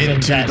jump machine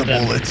guns into at the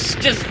them. bullets.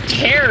 Just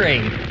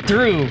tearing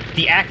through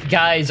the Act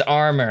Guy's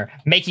armor,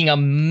 making a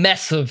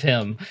mess of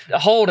him.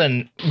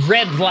 Holden,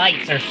 red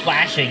lights are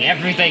flashing.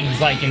 Everything's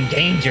like in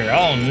danger.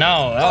 Oh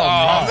no.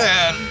 Oh, no.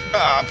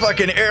 man.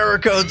 Fucking error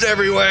codes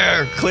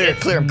everywhere. Clear.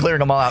 I'm clearing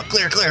them all out.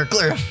 Clear.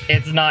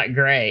 It's not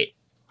great.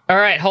 All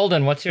right,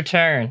 Holden, what's your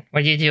turn?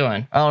 What are you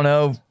doing? I don't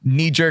know.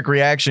 Knee-jerk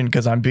reaction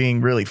because I'm being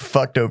really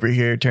fucked over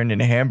here, turned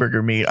into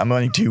hamburger meat. I'm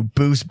going to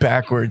boost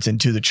backwards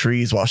into the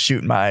trees while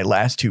shooting my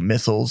last 2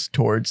 missiles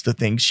towards the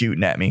thing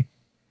shooting at me.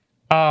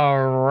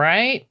 All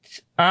right.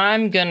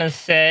 I'm going to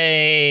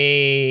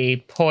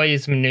say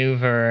poise,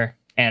 maneuver,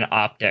 and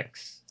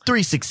optics.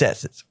 3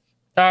 successes.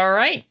 All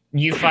right.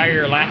 You fire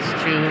your last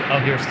 2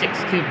 of your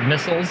 6-cube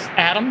missiles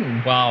at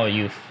him while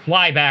you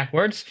fly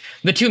backwards.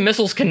 The 2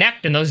 missiles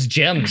connect and those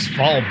gems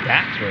fall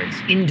backwards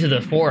into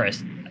the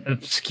forest,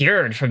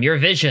 obscured from your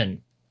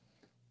vision.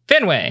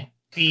 Fenway,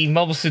 the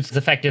mobile suit's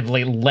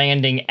effectively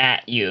landing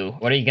at you.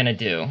 What are you going to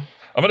do?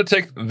 I'm going to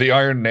take the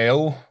iron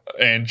nail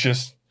and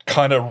just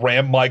kind of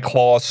ram my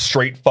claws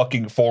straight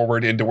fucking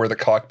forward into where the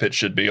cockpit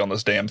should be on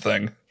this damn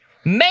thing.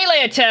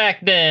 Melee attack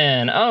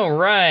then. All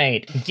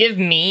right. Give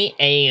me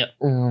a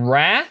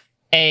wrath,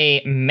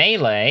 a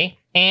melee,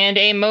 and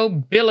a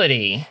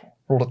mobility.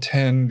 Rolled a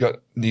 10,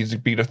 needs to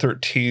beat a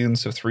 13,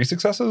 so 3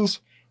 successes?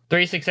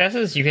 3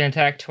 successes, you can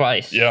attack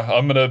twice. Yeah,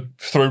 I'm gonna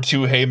throw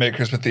 2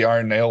 haymakers with the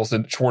iron nails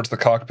in towards the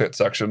cockpit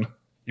section.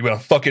 You gonna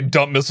fucking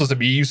dump missiles at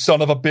me, you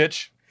son of a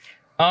bitch?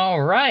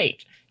 All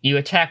right. You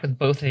attack with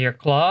both of your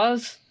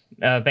claws.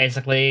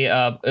 Basically,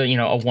 a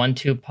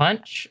 1-2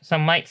 punch,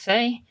 some might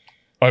say.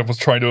 I was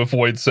trying to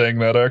avoid saying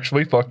that,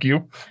 actually. Fuck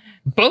you.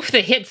 Both the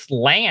hits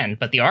land,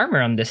 but the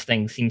armor on this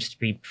thing seems to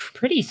be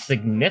pretty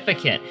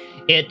significant.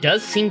 It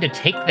does seem to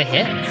take the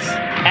hits.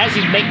 As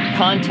you make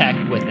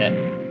contact with it,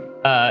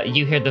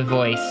 you hear the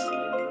voice,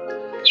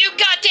 "You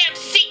goddamn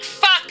Sikh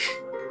fuck!"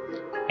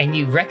 And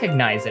you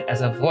recognize it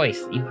as a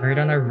voice that you heard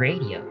on a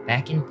radio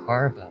back in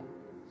Parvo.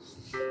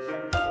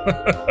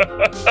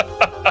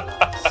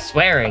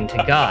 Swearing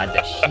to God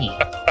that she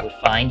would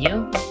find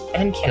you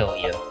and kill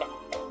you.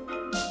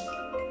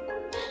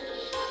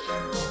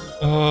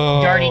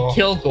 Oh. Darty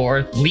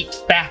Kilgore leaps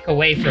back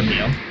away from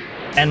you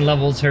and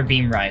levels her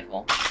beam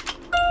rifle.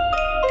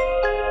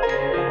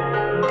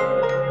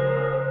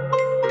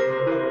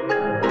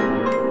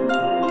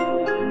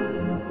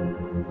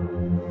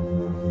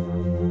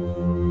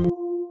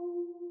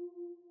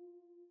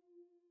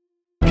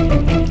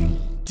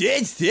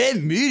 That's that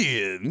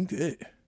medium.